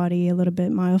relax the body a little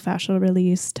bit, myofascial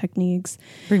release techniques.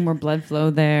 Bring more blood flow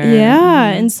there. Yeah.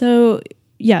 And so,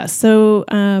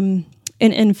 in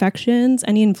infections,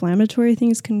 any inflammatory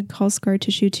things can cause scar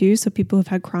tissue too. So people who've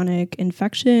had chronic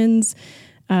infections,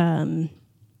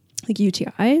 like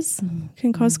UTIs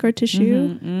can cause scar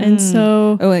tissue. And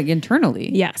so... Oh, like internally?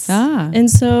 Yes.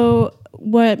 And so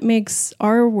what makes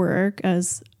our work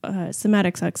as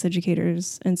somatic sex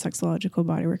educators and sexological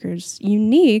body workers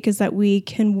unique is that we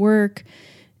can work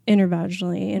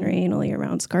intervaginally, interanally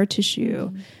around scar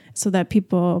tissue so that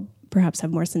people perhaps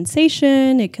have more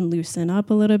sensation. It can loosen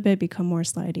up a little bit, become more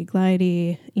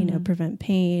slidey-glidey, prevent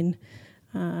pain.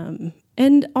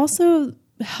 And also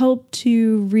help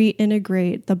to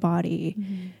reintegrate the body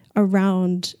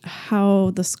around how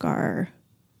the scar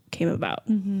came about.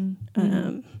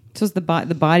 So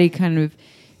the body kind of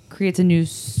creates a new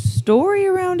story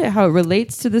around it, how it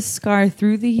relates to the scar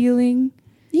through the healing.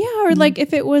 Yeah, or like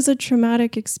if it was a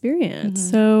traumatic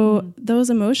experience. So those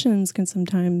emotions can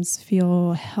sometimes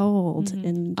feel held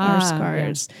in our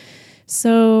scars. Yeah.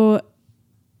 So,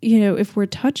 if we're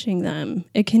touching them,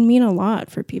 it can mean a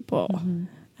lot for people.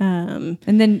 So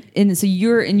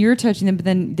you're touching them, but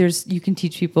then you can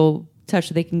teach people touch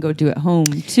so they can go do it home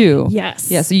too.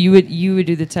 Yes. Yeah. So you would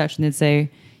do the touch and then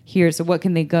say, here, so what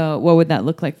would that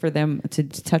look like for them to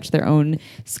touch their own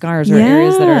scars or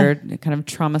areas that are kind of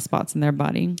trauma spots in their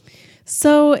body?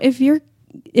 So if you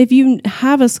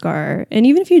have a scar, and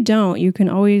even if you don't, you can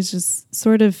always just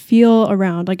sort of feel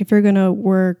around. Like if you're going to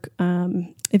work,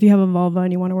 if you have a vulva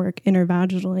and you want to work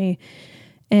intervaginally,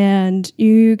 and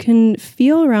you can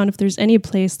feel around if there's any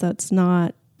place that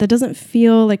doesn't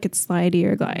feel like it's slidey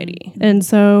or glidey. And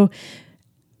so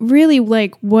really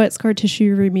like what scar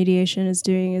tissue remediation is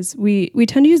doing is we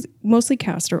tend to use mostly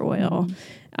castor oil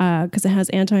because it has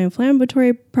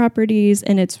anti-inflammatory properties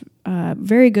and it's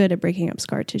very good at breaking up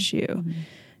scar tissue.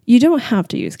 You don't have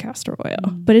to use castor oil,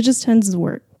 but it just tends to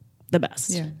work the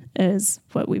best is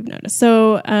what we've noticed.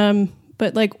 So,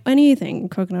 but like anything,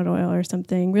 coconut oil or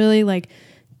something, really like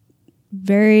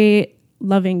very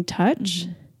loving touch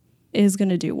is going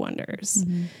to do wonders.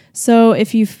 So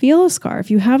if you feel a scar, if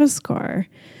you have a scar,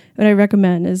 what I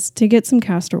recommend is to get some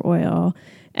castor oil.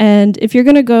 And if you're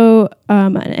going to go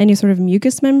on any sort of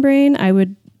mucous membrane, I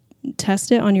would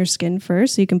test it on your skin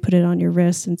first. So you can put it on your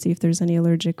wrist and see if there's any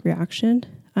allergic reaction.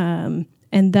 And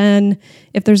then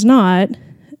if there's not,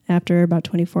 after about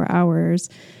 24 hours,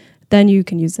 then you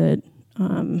can use it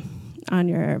on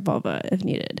your vulva if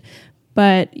needed.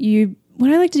 But what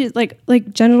I like to do is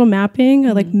like genital mapping,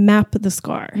 I like map the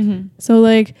scar. So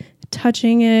like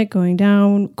touching it, going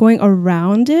down, going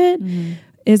around it.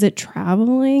 Is it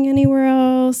traveling anywhere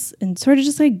else? And sort of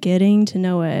just like getting to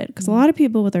know it. Because a lot of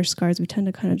people with our scars, we tend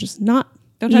to kind of just don't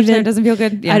touch it. It doesn't feel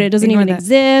good. Yeah, it doesn't even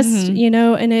exist,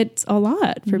 and it's a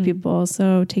lot for people.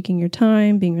 So taking your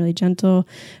time, being really gentle.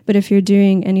 But if you're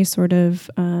doing any sort of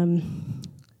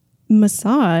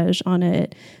massage on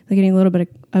it, like getting a little bit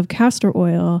of castor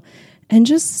oil and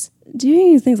just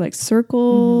doing things like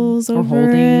circles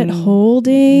over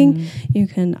holding. You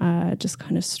can just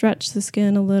kind of stretch the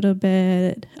skin a little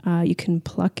bit. You can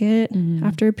pluck it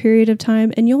after a period of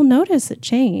time and you'll notice it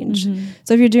change.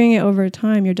 So if you're doing it over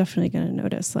time, you're definitely going to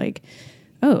notice like,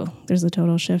 oh, there's a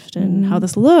total shift in how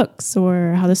this looks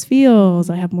or how this feels.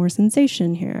 I have more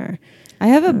sensation here. I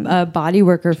have a body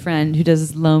worker friend who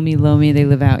does Lomi. They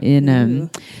live out in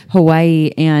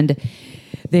Hawaii, and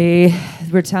they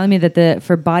were telling me that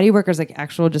for body workers, like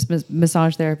actual just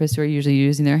massage therapists who are usually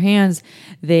using their hands,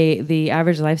 the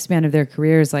average lifespan of their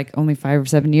career is like only 5 or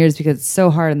 7 years because it's so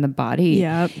hard on the body.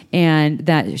 Yep. And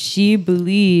that she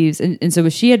believes, and so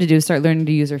what she had to do is start learning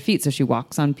to use her feet. So she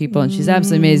walks on people and she's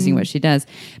absolutely amazing what she does.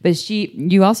 But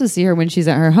you also see her when she's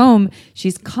at her home,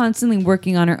 she's constantly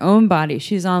working on her own body.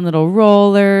 She's on little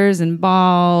rollers and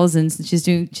balls, and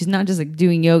she's not just like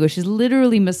doing yoga. She's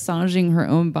literally massaging her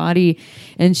own body.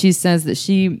 And she says that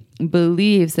she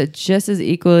believes that just as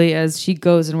equally as she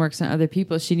goes and works on other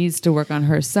people, she needs to work on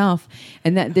herself.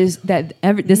 And that this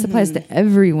applies to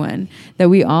everyone,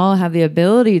 that we all have the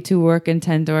ability to work and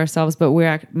tend to ourselves, but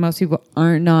most people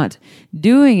are not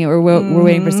doing it, or we're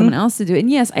waiting for someone else to do it. And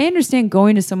yes, I understand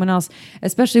going to someone else,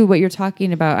 especially what you're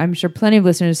talking about. I'm sure plenty of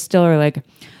listeners still are like,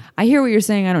 I hear what you're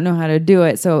saying. I don't know how to do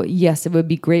it. So yes, it would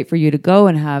be great for you to go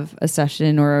and have a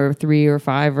session or 3 or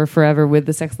 5 or forever with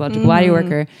the sexological body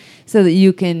worker, so that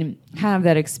you can have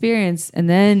that experience.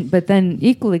 But then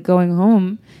equally going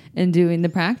home and doing the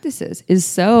practices is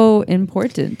so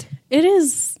important. It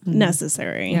is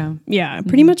necessary. Yeah.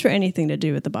 Pretty much for anything to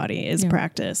do with the body is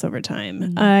practice over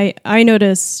time. I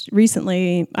noticed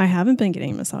recently I haven't been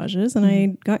getting massages and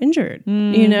I got injured,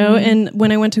 and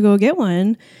when I went to go get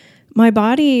one, my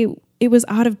body, it was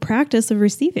out of practice of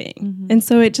receiving. And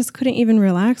so it just couldn't even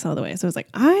relax all the way. So I was like,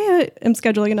 I am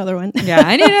scheduling another one. Yeah,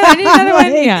 I need another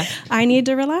one. Yeah. I need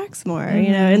to relax more,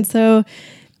 And so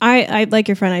I like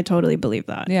your friend, I totally believe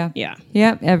that.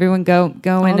 Yeah. Everyone go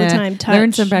all and the time,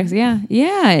 learn some practice.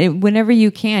 Yeah. Whenever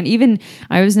you can. Even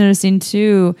I was noticing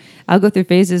too, I'll go through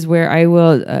phases where I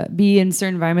will be in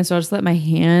certain environments, so I'll just let my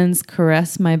hands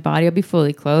caress my body. I'll be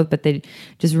fully clothed, but they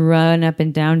just run up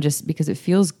and down just because it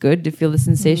feels good to feel the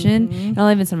sensation. And I'll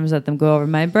even sometimes let them go over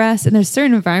my breast. And there's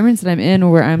certain environments that I'm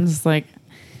in where I'm just like,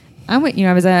 I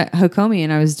was at Hakomi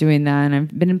and I was doing that, and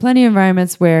I've been in plenty of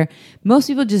environments where most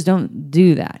people just don't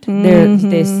do that.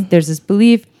 There's this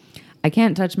belief, I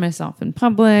can't touch myself in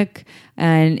public,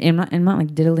 and I'm not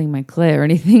like diddling my clit or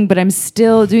anything, but I'm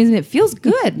still doing something that feels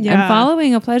good. I'm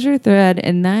following a pleasure thread,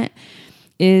 and that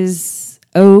is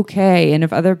okay. And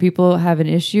if other people have an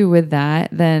issue with that,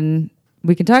 then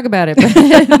we can talk about it,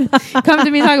 but come to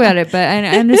me and talk about it. But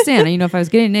I understand, if I was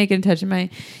getting naked and touching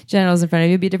my genitals in front of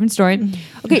you, it'd be a different story.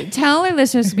 Okay, tell our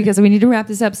listeners, because we need to wrap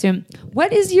this up soon.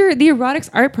 What is the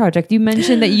erotics art project? You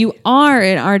mentioned that you are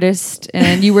an artist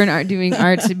and you were doing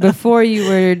art before you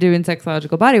were doing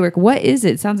sexological bodywork. What is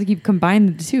it? Sounds like you've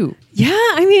combined the two. Yeah,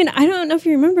 I don't know if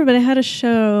you remember, but I had a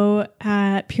show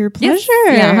at Pure Pleasure.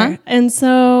 Yes. Yeah, and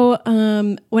so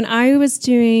when I was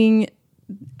doing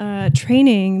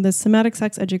training, the somatic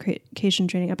sex education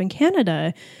training up in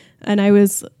Canada, and I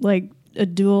was like a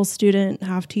dual student,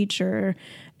 half teacher,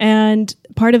 and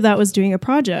part of that was doing a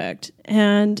project.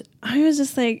 And I was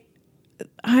just like,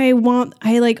 I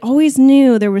like always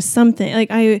knew there was something, like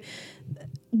I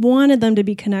wanted them to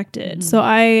be connected. So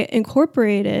I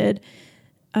incorporated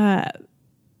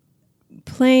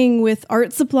playing with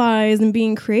art supplies and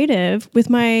being creative with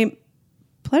my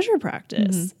pleasure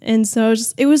practice. And so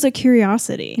it was a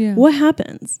curiosity. Yeah. What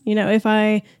happens, if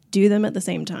I do them at the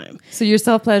same time? So you're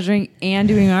self-pleasuring and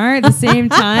doing art at the same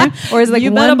time? Or is it like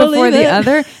one before the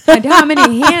other? How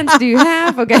many hands do you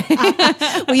have? Okay.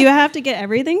 Well, you have to get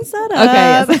everything set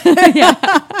up. Okay.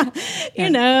 Yes.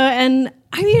 And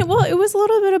it was a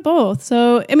little bit of both.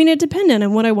 So, it depended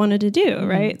on what I wanted to do,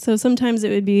 right? So sometimes it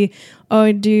would be,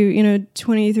 I'd do,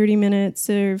 20, 30 minutes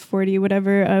or 40,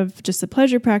 whatever, of just a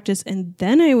pleasure practice. And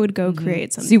then I would go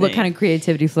create something. See what kind of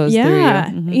creativity flows through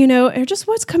you. Or just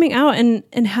what's coming out, and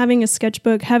having a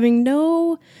sketchbook, having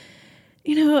no,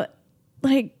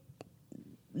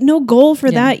 no goal for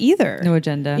that either. No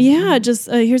agenda. Yeah, just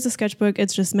here's a sketchbook.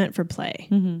 It's just meant for play.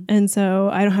 And so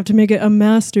I don't have to make it a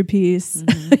masterpiece.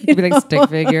 It'd be like stick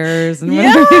figures. And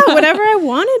whatever I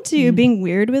wanted to, being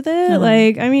weird with it.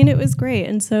 It was great.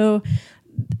 And so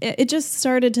it just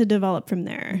started to develop from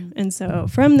there. And so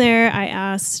from there, I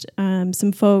asked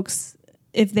some folks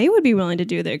if they would be willing to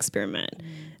do the experiment.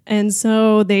 And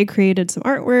so they created some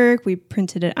artwork. We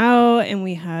printed it out, and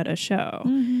we had a show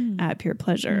at Pure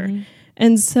Pleasure.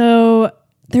 And so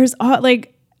there's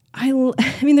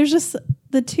there's just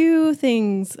the two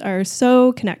things are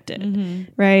so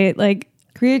connected, right? Like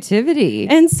creativity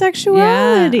and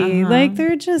sexuality. Like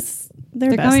they're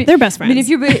best friends.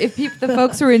 If the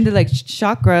folks who are into like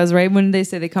chakras, right? When they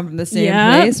say they come from the same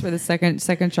place, where the second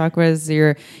chakra is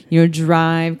your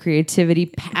drive, creativity,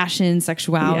 passion,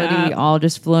 sexuality, all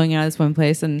just flowing out of this one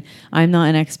place. And I'm not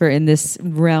an expert in this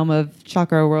realm of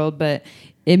chakra world, but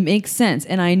It makes sense.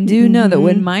 And I do know that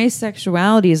when my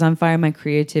sexuality is on fire, my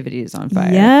creativity is on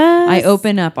fire. Yes. I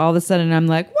open up all of a sudden, I'm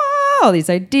like, wow, all these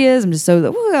ideas. I'm just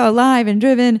so alive and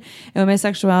driven. And when my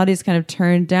sexuality is kind of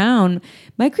turned down,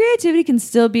 my creativity can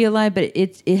still be alive, but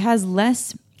it has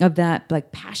less of that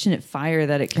like passionate fire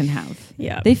that it can have.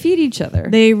 Yeah. They feed each other.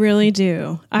 They really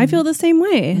do. I feel the same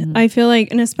way. I feel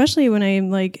like, and especially when I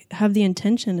like have the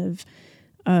intention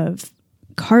of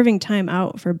carving time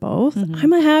out for both,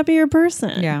 I'm a happier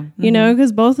person. Yeah. You know,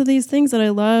 because both of these things that I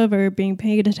love are being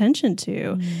paid attention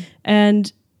to.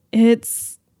 And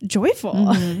it's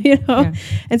joyful, you know? Yeah.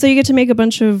 And so you get to make a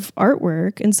bunch of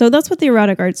artwork. And so that's what the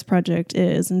Erotic Arts Project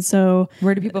is. And so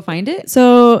where do people find it?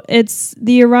 So it's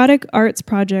the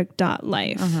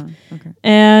eroticartsproject.life. Okay.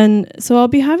 And so I'll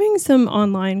be having some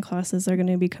online classes that are going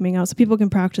to be coming out so people can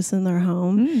practice in their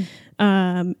home.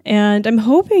 And I'm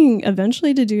hoping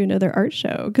eventually to do another art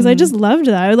show because I just loved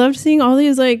that. I loved seeing all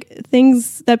these like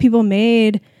things that people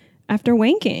made after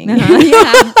wanking.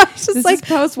 Yeah. It's just like,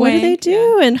 what do they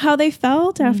do and how they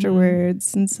felt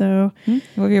afterwards. And so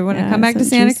well, if you want to come back to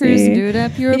Santa Cruz and do it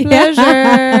at Pure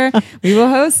Pleasure, we will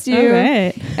host you. All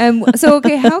right. So,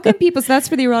 okay, how can people, so that's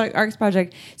for the Erotic Arts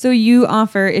Project. So you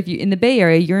offer, if you in the Bay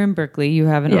Area, you're in Berkeley, you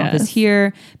have an office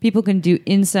here. People can do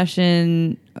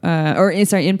in-person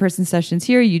in-person sessions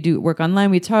here. You do work online.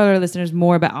 We tell our listeners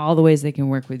more about all the ways they can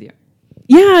work with you.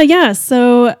 Yeah.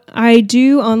 So I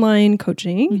do online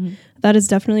coaching. That is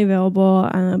definitely available.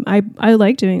 I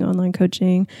like doing online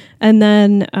coaching. And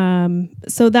then,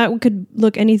 so that could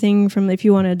look anything from if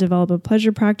you want to develop a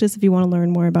pleasure practice, if you want to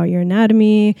learn more about your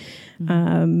anatomy,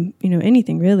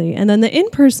 anything really. And then the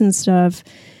in-person stuff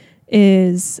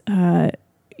is the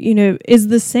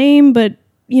same, but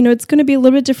it's going to be a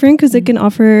little bit different because it can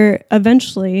offer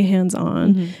eventually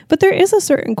hands-on. But there is a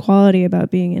certain quality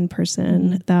about being in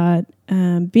person that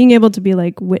being able to be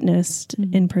like witnessed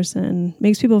in person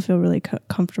makes people feel really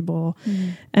comfortable.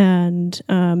 And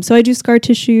so I do scar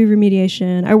tissue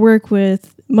remediation. I work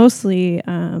with mostly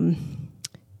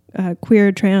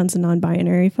queer, trans, and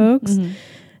non-binary folks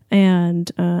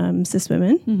and cis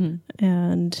women.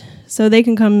 And so they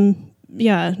can come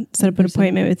set up an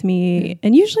appointment with me.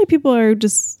 And usually people are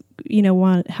just, I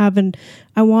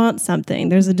want something.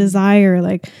 There's a desire,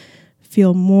 like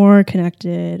feel more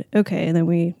connected. Okay. And then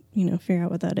we, figure out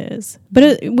what that is.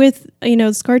 But with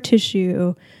scar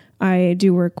tissue, I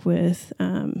do work with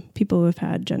people who have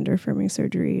had gender affirming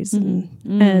surgeries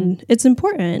and it's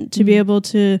important to be able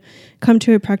to come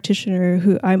to a practitioner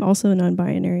who I'm also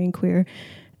non-binary and queer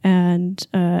and,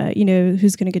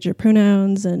 who's going to get your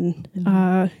pronouns and,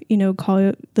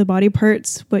 call the body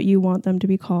parts what you want them to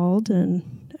be called and,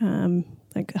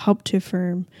 help to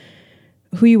affirm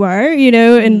who you are,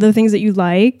 and the things that you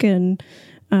like and,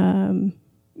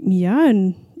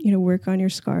 work on your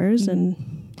scars and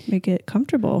make it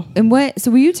comfortable. And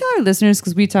so will you tell our listeners,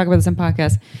 because we talk about this on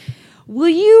podcasts, will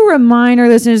you remind our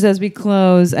listeners as we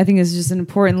close, I think this is just an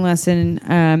important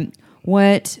lesson,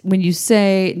 when you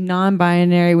say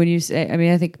non-binary,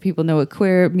 I think people know what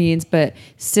queer means, but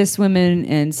cis women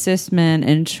and cis men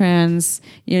and trans,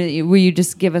 will you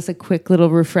just give us a quick little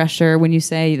refresher when you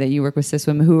say that you work with cis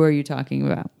women? Who are you talking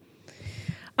about?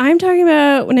 I'm talking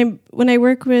about when I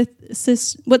work with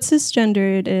what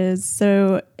cisgendered is.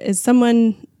 So is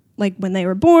someone like when they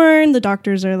were born, the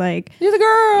doctors are like, "You're the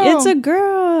girl. It's a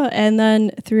girl," and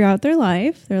then throughout their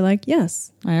life, they're like,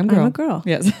 "Yes, I'm a girl.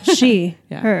 Yes, she,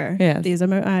 her. Yes. These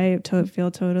are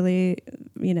feel totally,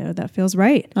 that feels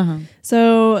right."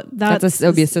 So that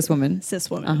would be a cis woman. Cis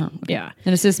woman, Okay. yeah.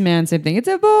 And a cis man, same thing. It's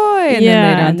a boy, and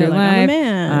then later on their life, I'm a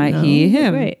man. he,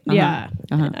 him. Right. Yeah.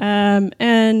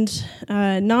 And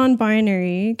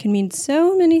non-binary can mean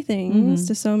so many things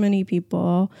to so many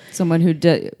people. Someone who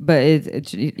does, but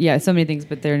so many things,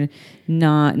 but they're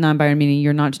not non-binary, meaning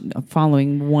you're not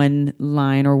following one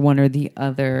line or one or the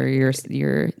other.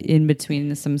 You're in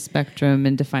between some spectrum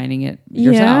and defining it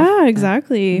yourself. Yeah,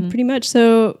 exactly. Pretty much.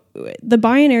 So the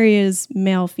binary is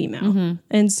male, female.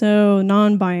 And so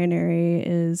non-binary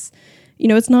is,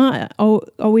 it's not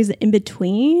always in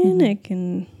between. It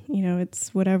can,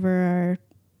 it's whatever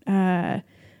our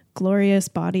glorious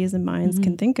bodies and minds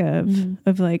can think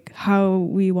of like how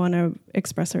we want to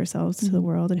express ourselves to the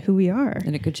world and who we are.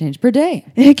 And it could change per day.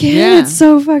 It can. Yeah. It's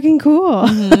so fucking cool.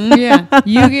 Yeah.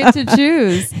 You get to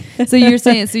choose. So you're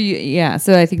saying,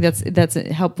 so I think that's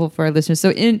helpful for our listeners.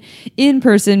 So in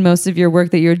person, most of your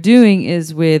work that you're doing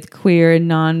is with queer and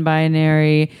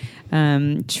non-binary,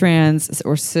 trans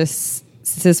or cis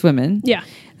women. Yeah.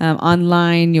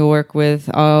 Online, you'll work with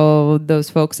all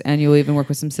those folks, and you'll even work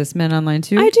with some cis men online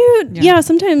too. I do, yeah,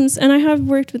 sometimes, and I have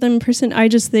worked with them in person. I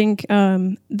just think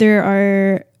there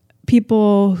are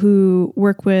people who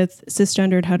work with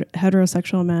cisgendered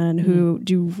heterosexual men who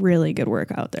do really good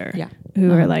work out there. Yeah.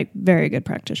 Who are like very good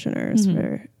practitioners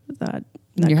for that.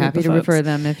 You're happy to refer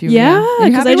them if you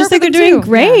because I just think they're doing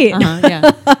great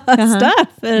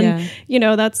stuff, and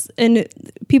and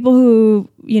people who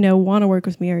want to work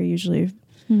with me are usually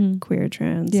queer,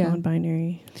 trans,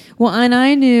 non-binary. Well, and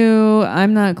I knew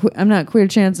I'm not queer,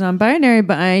 trans, non-binary,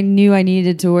 but I knew I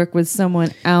needed to work with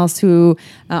someone else who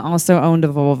also owned a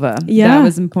vulva. Yeah, that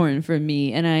was important for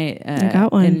me, and I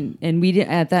got one. And we did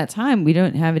at that time. We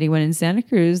don't have anyone in Santa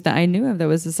Cruz that I knew of that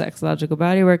was a sexological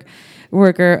bodywork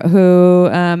worker who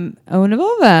owned a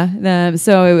vulva.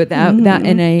 So without that,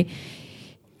 and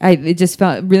it just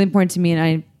felt really important to me,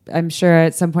 and I'm sure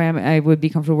at some point I would be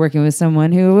comfortable working with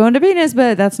someone who owned a penis,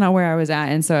 but that's not where I was at.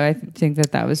 And so I think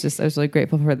that was I was really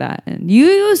grateful for that. And you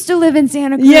used to live in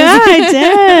Santa Cruz. Yeah,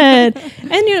 I did.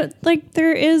 And like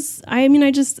there is, I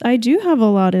do have a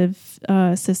lot of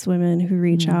cis women who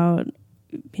reach out,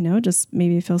 just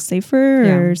maybe feel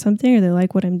safer or something, or they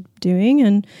like what I'm doing,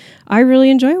 and I really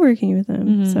enjoy working with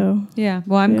them. So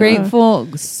well, I'm grateful,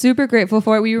 super grateful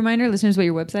for it. Will you remind our listeners what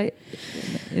your website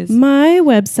is? My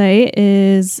website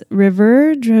is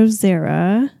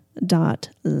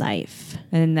riverdrosera.life,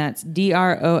 and that's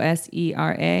DROSERA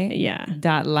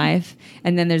 .life,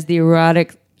 and then there's the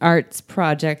erotic arts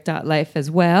project.life as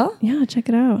well. Yeah, check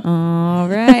it out. All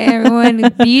right,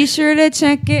 everyone, be sure to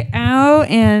check it out.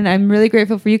 And I'm really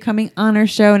grateful for you coming on our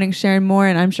show and sharing more.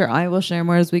 And I'm sure I will share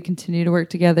more as we continue to work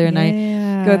together. And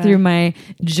I go through my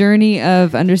journey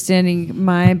of understanding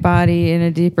my body in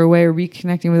a deeper way, or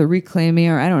reconnecting with it, reclaiming,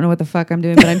 or I don't know what the fuck I'm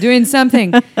doing, but I'm doing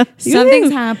something.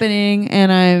 Something's happening,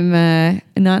 and I'm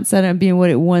not set on being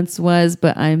what it once was,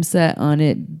 but I'm set on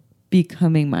it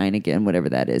becoming mine again, whatever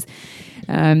that is.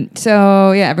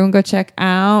 So everyone go check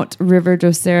out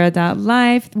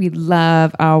riverdrosera.life. We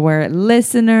love our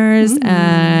listeners.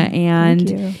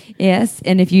 And yes,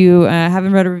 and if you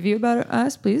haven't read a review about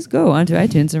us, please go onto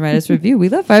iTunes and write us a review. We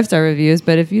love 5-star reviews,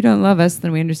 but if you don't love us,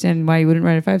 then we understand why you wouldn't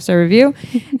write a 5-star review.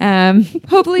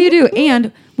 Hopefully you do.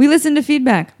 And we listen to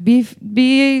feedback. Don't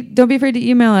be afraid to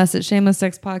email us at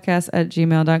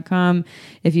shamelesssexpodcast@gmail.com.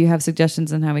 If you have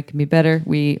suggestions on how we can be better,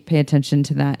 we pay attention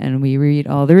to that and we read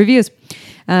all the reviews.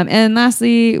 And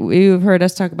lastly, you've heard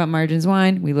us talk about Margins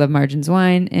Wine. We love Margins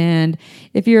Wine. And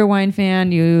if you're a wine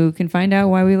fan, you can find out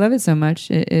why we love it so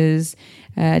much. It is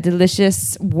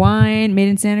delicious wine made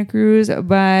in Santa Cruz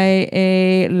by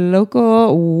a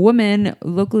local woman,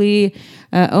 locally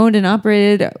owned and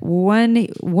operated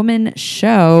one-woman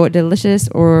show, delicious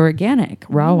organic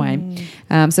raw wine.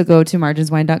 So go to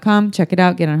marginswine.com, check it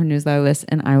out, get on her newsletter list,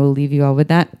 and I will leave you all with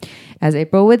that. As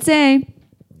April would say,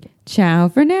 ciao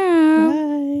for now.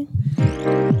 Bye.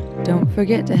 Don't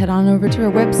forget to head on over to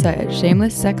our website at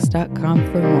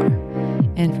shamelesssex.com for more.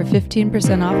 And for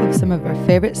 15% off of some of our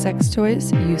favorite sex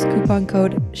toys, use coupon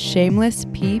code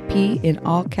SHAMELESSPP in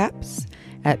all caps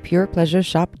at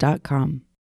purepleasureshop.com.